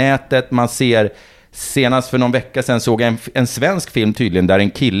på nätet, man ser, senast för någon vecka sedan såg jag en svensk film tydligen, där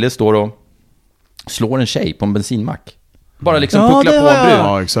en kille står och slår en tjej på en bensinmack. Bara liksom puckla på en brud.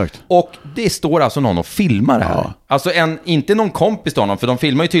 Ja, exakt. Och det står alltså någon och filmar det här. Ja. Alltså inte någon kompis till honom, för de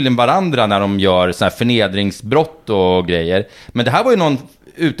filmar ju tydligen varandra när de gör så här förnedringsbrott och grejer. Men det här var ju någon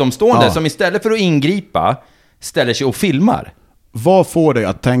utomstående som istället för att ingripa ställer sig och filmar. Vad får dig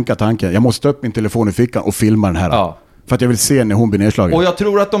att tänka tanken? Jag måste ta upp min telefon i fickan och filma den här. Ja. För att jag vill se när hon blir nedslagen. Och jag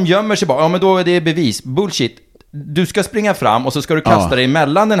tror att de gömmer sig bara. Ja, men då är det bevis. Bullshit. Du ska springa fram och så ska du kasta dig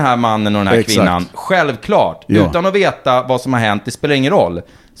mellan den här mannen och den här kvinnan. Självklart. Ja. Utan att veta vad som har hänt. Det spelar ingen roll.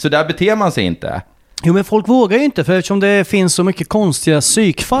 Så där beter man sig inte. Jo, men folk vågar ju inte. För eftersom det finns så mycket konstiga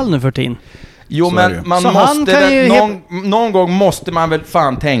psykfall nu för tiden. Jo, så men man måste väl, någon gång måste man väl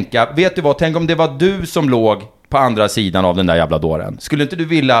fan tänka. Vet du vad? Tänk om det var du som låg på andra sidan av den där jävla dåren. Skulle inte du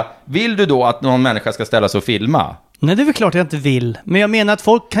vill du då att någon människa ska ställa sig och filma? Nej, det är väl klart jag inte vill. Men jag menar att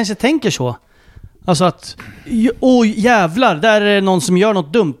folk kanske tänker så. Alltså att, jävlar, där är någon som gör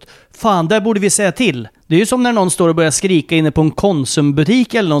något dumt. Fan, där borde vi säga till. Det är ju som när någon står och börjar skrika inne på en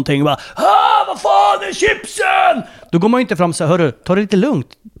Konsumbutik eller någonting och bara, vad fan är chipsen? Då går man ju inte fram och säger, hörru, ta det lite lugnt.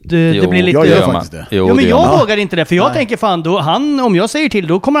 Det blir lite... Jag gör faktiskt det. Jo, men jag vågar inte det, för jag tänker fan, då, om jag säger till,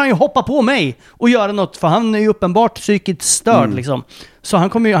 då kommer han ju hoppa på mig och göra något, för han är ju uppenbart psykiskt störd liksom. Så han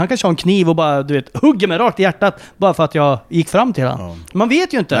kanske har en kniv och bara, du vet, hugger mig rakt i hjärtat bara för att jag gick fram till honom. Man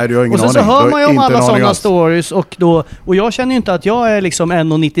vet ju inte. Nej, du har ingen och sen aning. Så hör man ju om alla sådana stories och jag känner ju inte att jag är liksom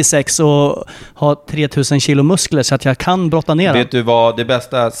 1,96 och har 3000 kilo muskler så att jag kan brotta ner. Vet du vad det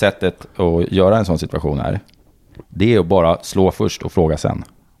bästa sättet att göra en sån situation är? Det är att bara slå först och fråga sen.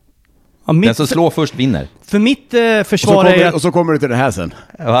 Ja, den som slår först vinner. För mitt försvar är... Och så kommer du till det här sen.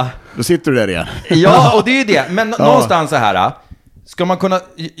 Va? Då sitter du där igen. Ja, och det är ju det. Men någonstans så här... Ska man kunna...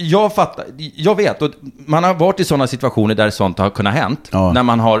 Jag vet, och man har varit i sådana situationer där sånt har kunnat hänt. Ja. När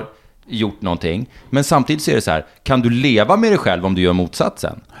man har gjort någonting. Men samtidigt så är det så här... Kan du leva med dig själv om du gör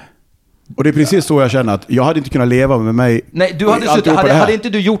motsatsen? Och det är precis så jag känner att jag hade inte kunnat leva med mig. Nej, du hade inte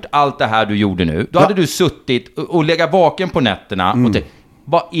du gjort allt det här du gjorde nu. Då hade du suttit och legat vaken på nätterna och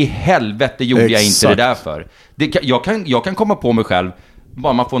vad i helvete gjorde jag inte det där för? Jag kan komma på mig själv,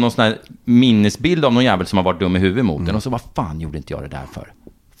 bara man får någon sån här minnesbild av någon jävel som har varit dum i huvudet mot den. Och så, vad fan gjorde inte jag det där för?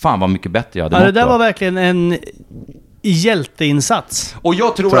 Fan vad mycket bättre jag hade mått. Det där var verkligen en hjälteinsats. Och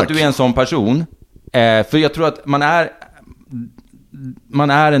jag tror att du är en sån person. För jag tror att man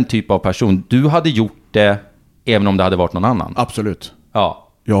är en typ av person. Du hade gjort det även om det hade varit någon annan. Absolut. Ja.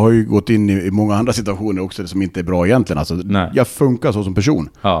 Jag har ju gått in i många andra situationer också som inte är bra egentligen. Alltså, jag funkar så som person.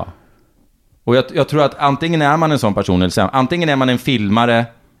 Ja. Och jag tror att antingen är man en sån person, eller antingen är man en filmare,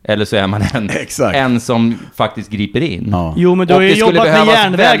 eller så är man en som faktiskt griper in. Ja. Jo, men du har ju jobbat med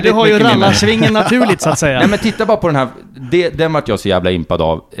järnväg. Du har ju rallarsvingen naturligt, så att säga. Nej, men titta bara på den här. Den var jag så jävla impad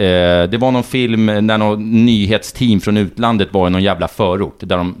av. Det var någon film när någon nyhetsteam från utlandet var i någon jävla förort.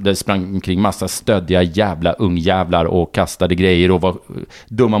 Där de sprang omkring massa stöddiga jävla ungjävlar och kastade grejer och var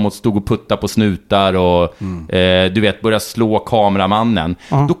dumma mot stod och putta på snutar och du vet, började slå kameramannen.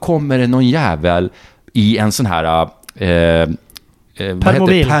 Då kommer det någon jävel i en sån här...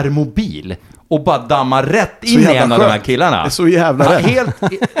 permobil och bara dammar rätt in i en av de här killarna. Det är så jävla rätt.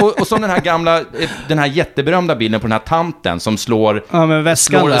 Och så den här jätteberömda bilden på den här tanten som slår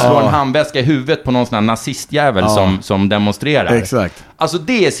slår en handväska i huvudet på någon sån här nazistjävel som demonstrerar. Exakt. Alltså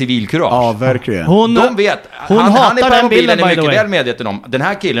det är civilkurage. Ja, verkligen. De vet, han är permobilen är mycket väl medveten om. Den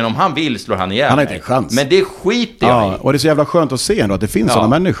här killen, om han vill, slår han ihjäl. Han har inte en chans. Men det skiter jag i. Och det är så jävla skönt att se ändå att det finns sådana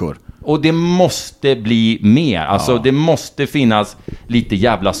människor. Och det måste bli mer. Alltså det måste finnas lite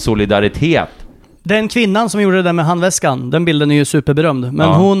jävla solidaritet. Den kvinnan som gjorde det där med handväskan, den bilden är ju superberömd. Men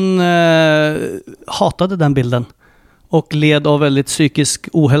hon hatade den bilden. Och led av väldigt psykisk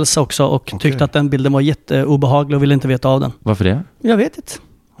ohälsa också. Och tyckte att den bilden var jätteobehaglig och ville inte veta av den. Varför det? Jag vet inte.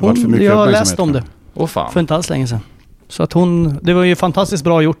 Jag har läst om det. Fan. För inte alls länge sedan. Så att det var ju fantastiskt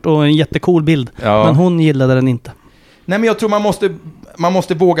bra gjort och en jättecool bild. Ja. Men hon gillade den inte. Nej, men jag tror man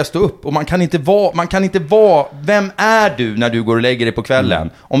måste våga stå upp. Och man kan inte vara... Vem är du när du går och lägger dig på kvällen?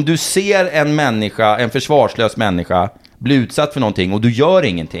 Om du ser en försvarslös människa bli utsatt för någonting och du gör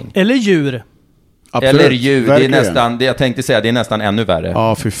ingenting. Eller djur. Absolut, eller djur. Verkligen. Det är nästan, jag tänkte säga, det är nästan ännu värre.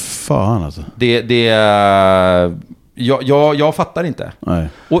 Ja, för fan alltså. Jag fattar inte. Nej.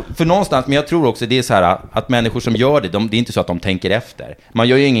 Och för någonstans, men jag tror också det är så här att människor som gör det är inte så att de tänker efter. Man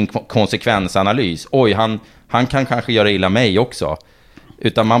gör ju ingen konsekvensanalys. Oj, han kan kanske göra illa mig också.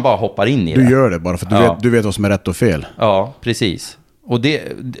 Utan man bara hoppar in i det. Du gör det bara för att du vet vad som är rätt och fel. Ja, precis. Och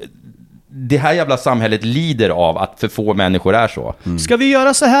det här jävla samhället lider av att för få människor är så. Ska vi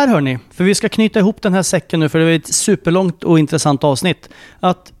göra så här, hörni? För vi ska knyta ihop den här säcken nu, för det är ett superlångt och intressant avsnitt.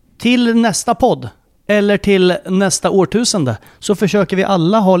 Att till nästa podd, eller till nästa årtusende, så försöker vi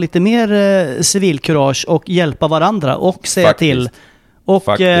alla ha lite mer civilkurage och hjälpa varandra och säga till. Och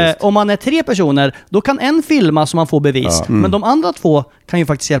om man är 3 personer, då kan en filma så man får bevis. Men de andra 2 kan ju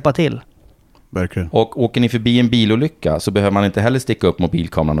faktiskt hjälpa till. Verkligen. Och åker ni förbi en bilolycka så behöver man inte heller sticka upp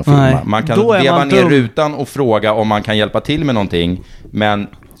mobilkameran och filma. Nej, man kan veva ner rutan och fråga om man kan hjälpa till med någonting. Men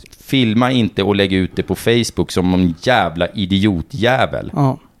filma inte och lägg ut det på Facebook som en jävla idiotjävel.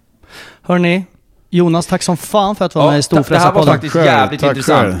 Ja. Hörrni, Jonas, tack som fan för att vara med i Storfräsarpodden. Det här var faktiskt jävligt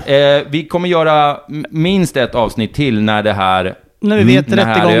intressant. Vi kommer göra minst ett avsnitt till när det här, när vi vet när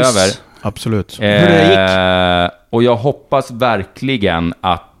här är över. Absolut. Hur det gick. Och jag hoppas verkligen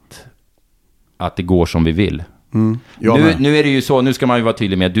att det går som vi vill. Nu är det ju så, nu ska man ju vara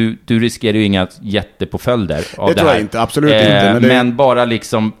tydlig med, du riskerar ju inga jättepåföljder av det tror här. Jag inte, absolut inte. Men bara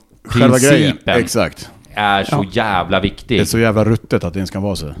liksom principen. Exakt. Är så jävla viktig. Det är så jävla ruttet att det ens kan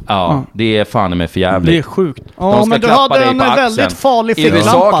vara så. Ja, det är fan med för jävligt. Det är sjukt. Ja, men du hade en väldigt farlig ficklampa. I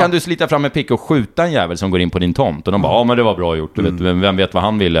USA kan du slita fram en pick och skjuta en jävel som går in på din tomt. Och de bara, men det var bra gjort. Vem vet vad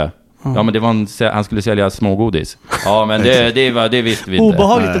han ville? Ja, men det var han skulle sälja smågodis. Ja, men det visste vi inte.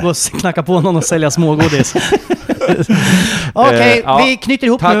 Obehagligt att gå och knacka på någon och sälja smågodis. Okej, vi knyter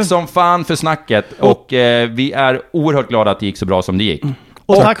ihop tack nu. Tack som fan för snacket. Och vi är oerhört glada att det gick så bra som det gick.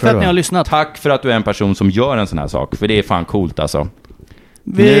 Och tack för att ni har lyssnat. Tack för att du är en person som gör en sån här sak. För det är fan coolt alltså.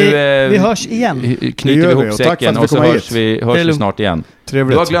 Vi hörs igen. Knyter vi ihop säcken och så hörs vi snart igen.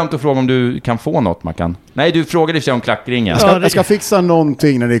 Trevligt. Du har glömt att fråga om du kan få något, Mackan. Nej, du frågade sig om klackringen. Jag ska fixa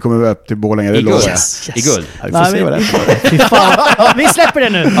någonting när ni kommer upp till Borlänge. I guld. I guld. Vi får se vad det är. Vi släpper det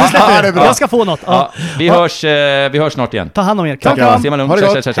nu. Jag ska få något. Vi hörs snart igen. Ta hand om er. Tack. Ha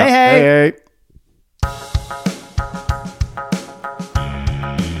det gott. Hej.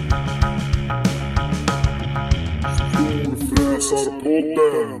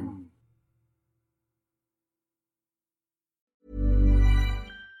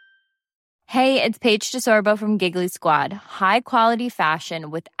 Hey, it's Paige DeSorbo from Giggly Squad. High quality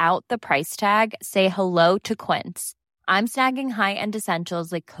fashion without the price tag. Say hello to Quince. I'm snagging high-end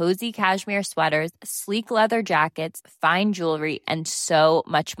essentials like cozy cashmere sweaters, sleek leather jackets, fine jewelry, and so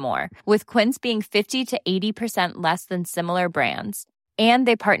much more. With Quince being 50 to 80% less than similar brands. And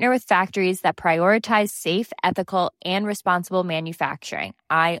they partner with factories that prioritize safe, ethical, and responsible manufacturing.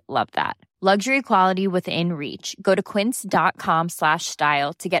 I love that. Luxury quality within reach. Go to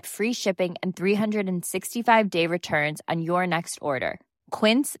quince.com/style to get free shipping and 365-day returns on your next order.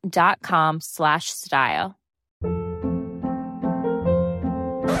 Quince.com/style.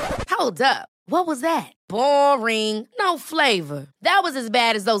 Hold up. What was that? Boring. No flavor. That was as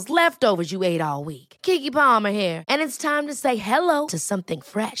bad as those leftovers you ate all week. Keke Palmer here. And it's time to say hello to something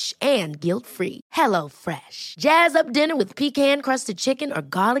fresh and guilt-free. Hello Fresh. Jazz up dinner with pecan-crusted chicken or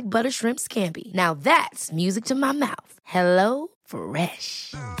garlic butter shrimp scampi. Now that's music to my mouth. Hello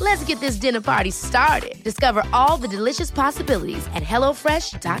Fresh. Let's get this dinner party started. Discover all the delicious possibilities at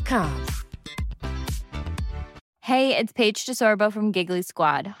hellofresh.com. Hey, it's Paige DeSorbo from Giggly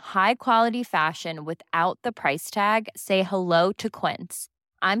Squad. High quality fashion without the price tag. Say hello to Quince.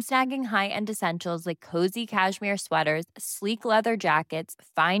 I'm snagging high-end essentials like cozy cashmere sweaters, sleek leather jackets,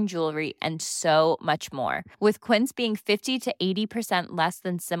 fine jewelry, and so much more. With Quince being 50 to 80% less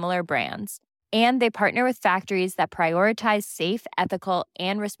than similar brands. And they partner with factories that prioritize safe, ethical,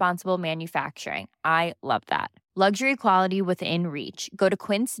 and responsible manufacturing. I love that. Luxury quality within reach. Go to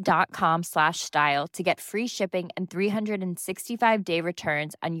quince.com/style to get free shipping and 365-day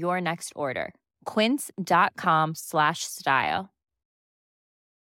returns on your next order. Quince.com/style.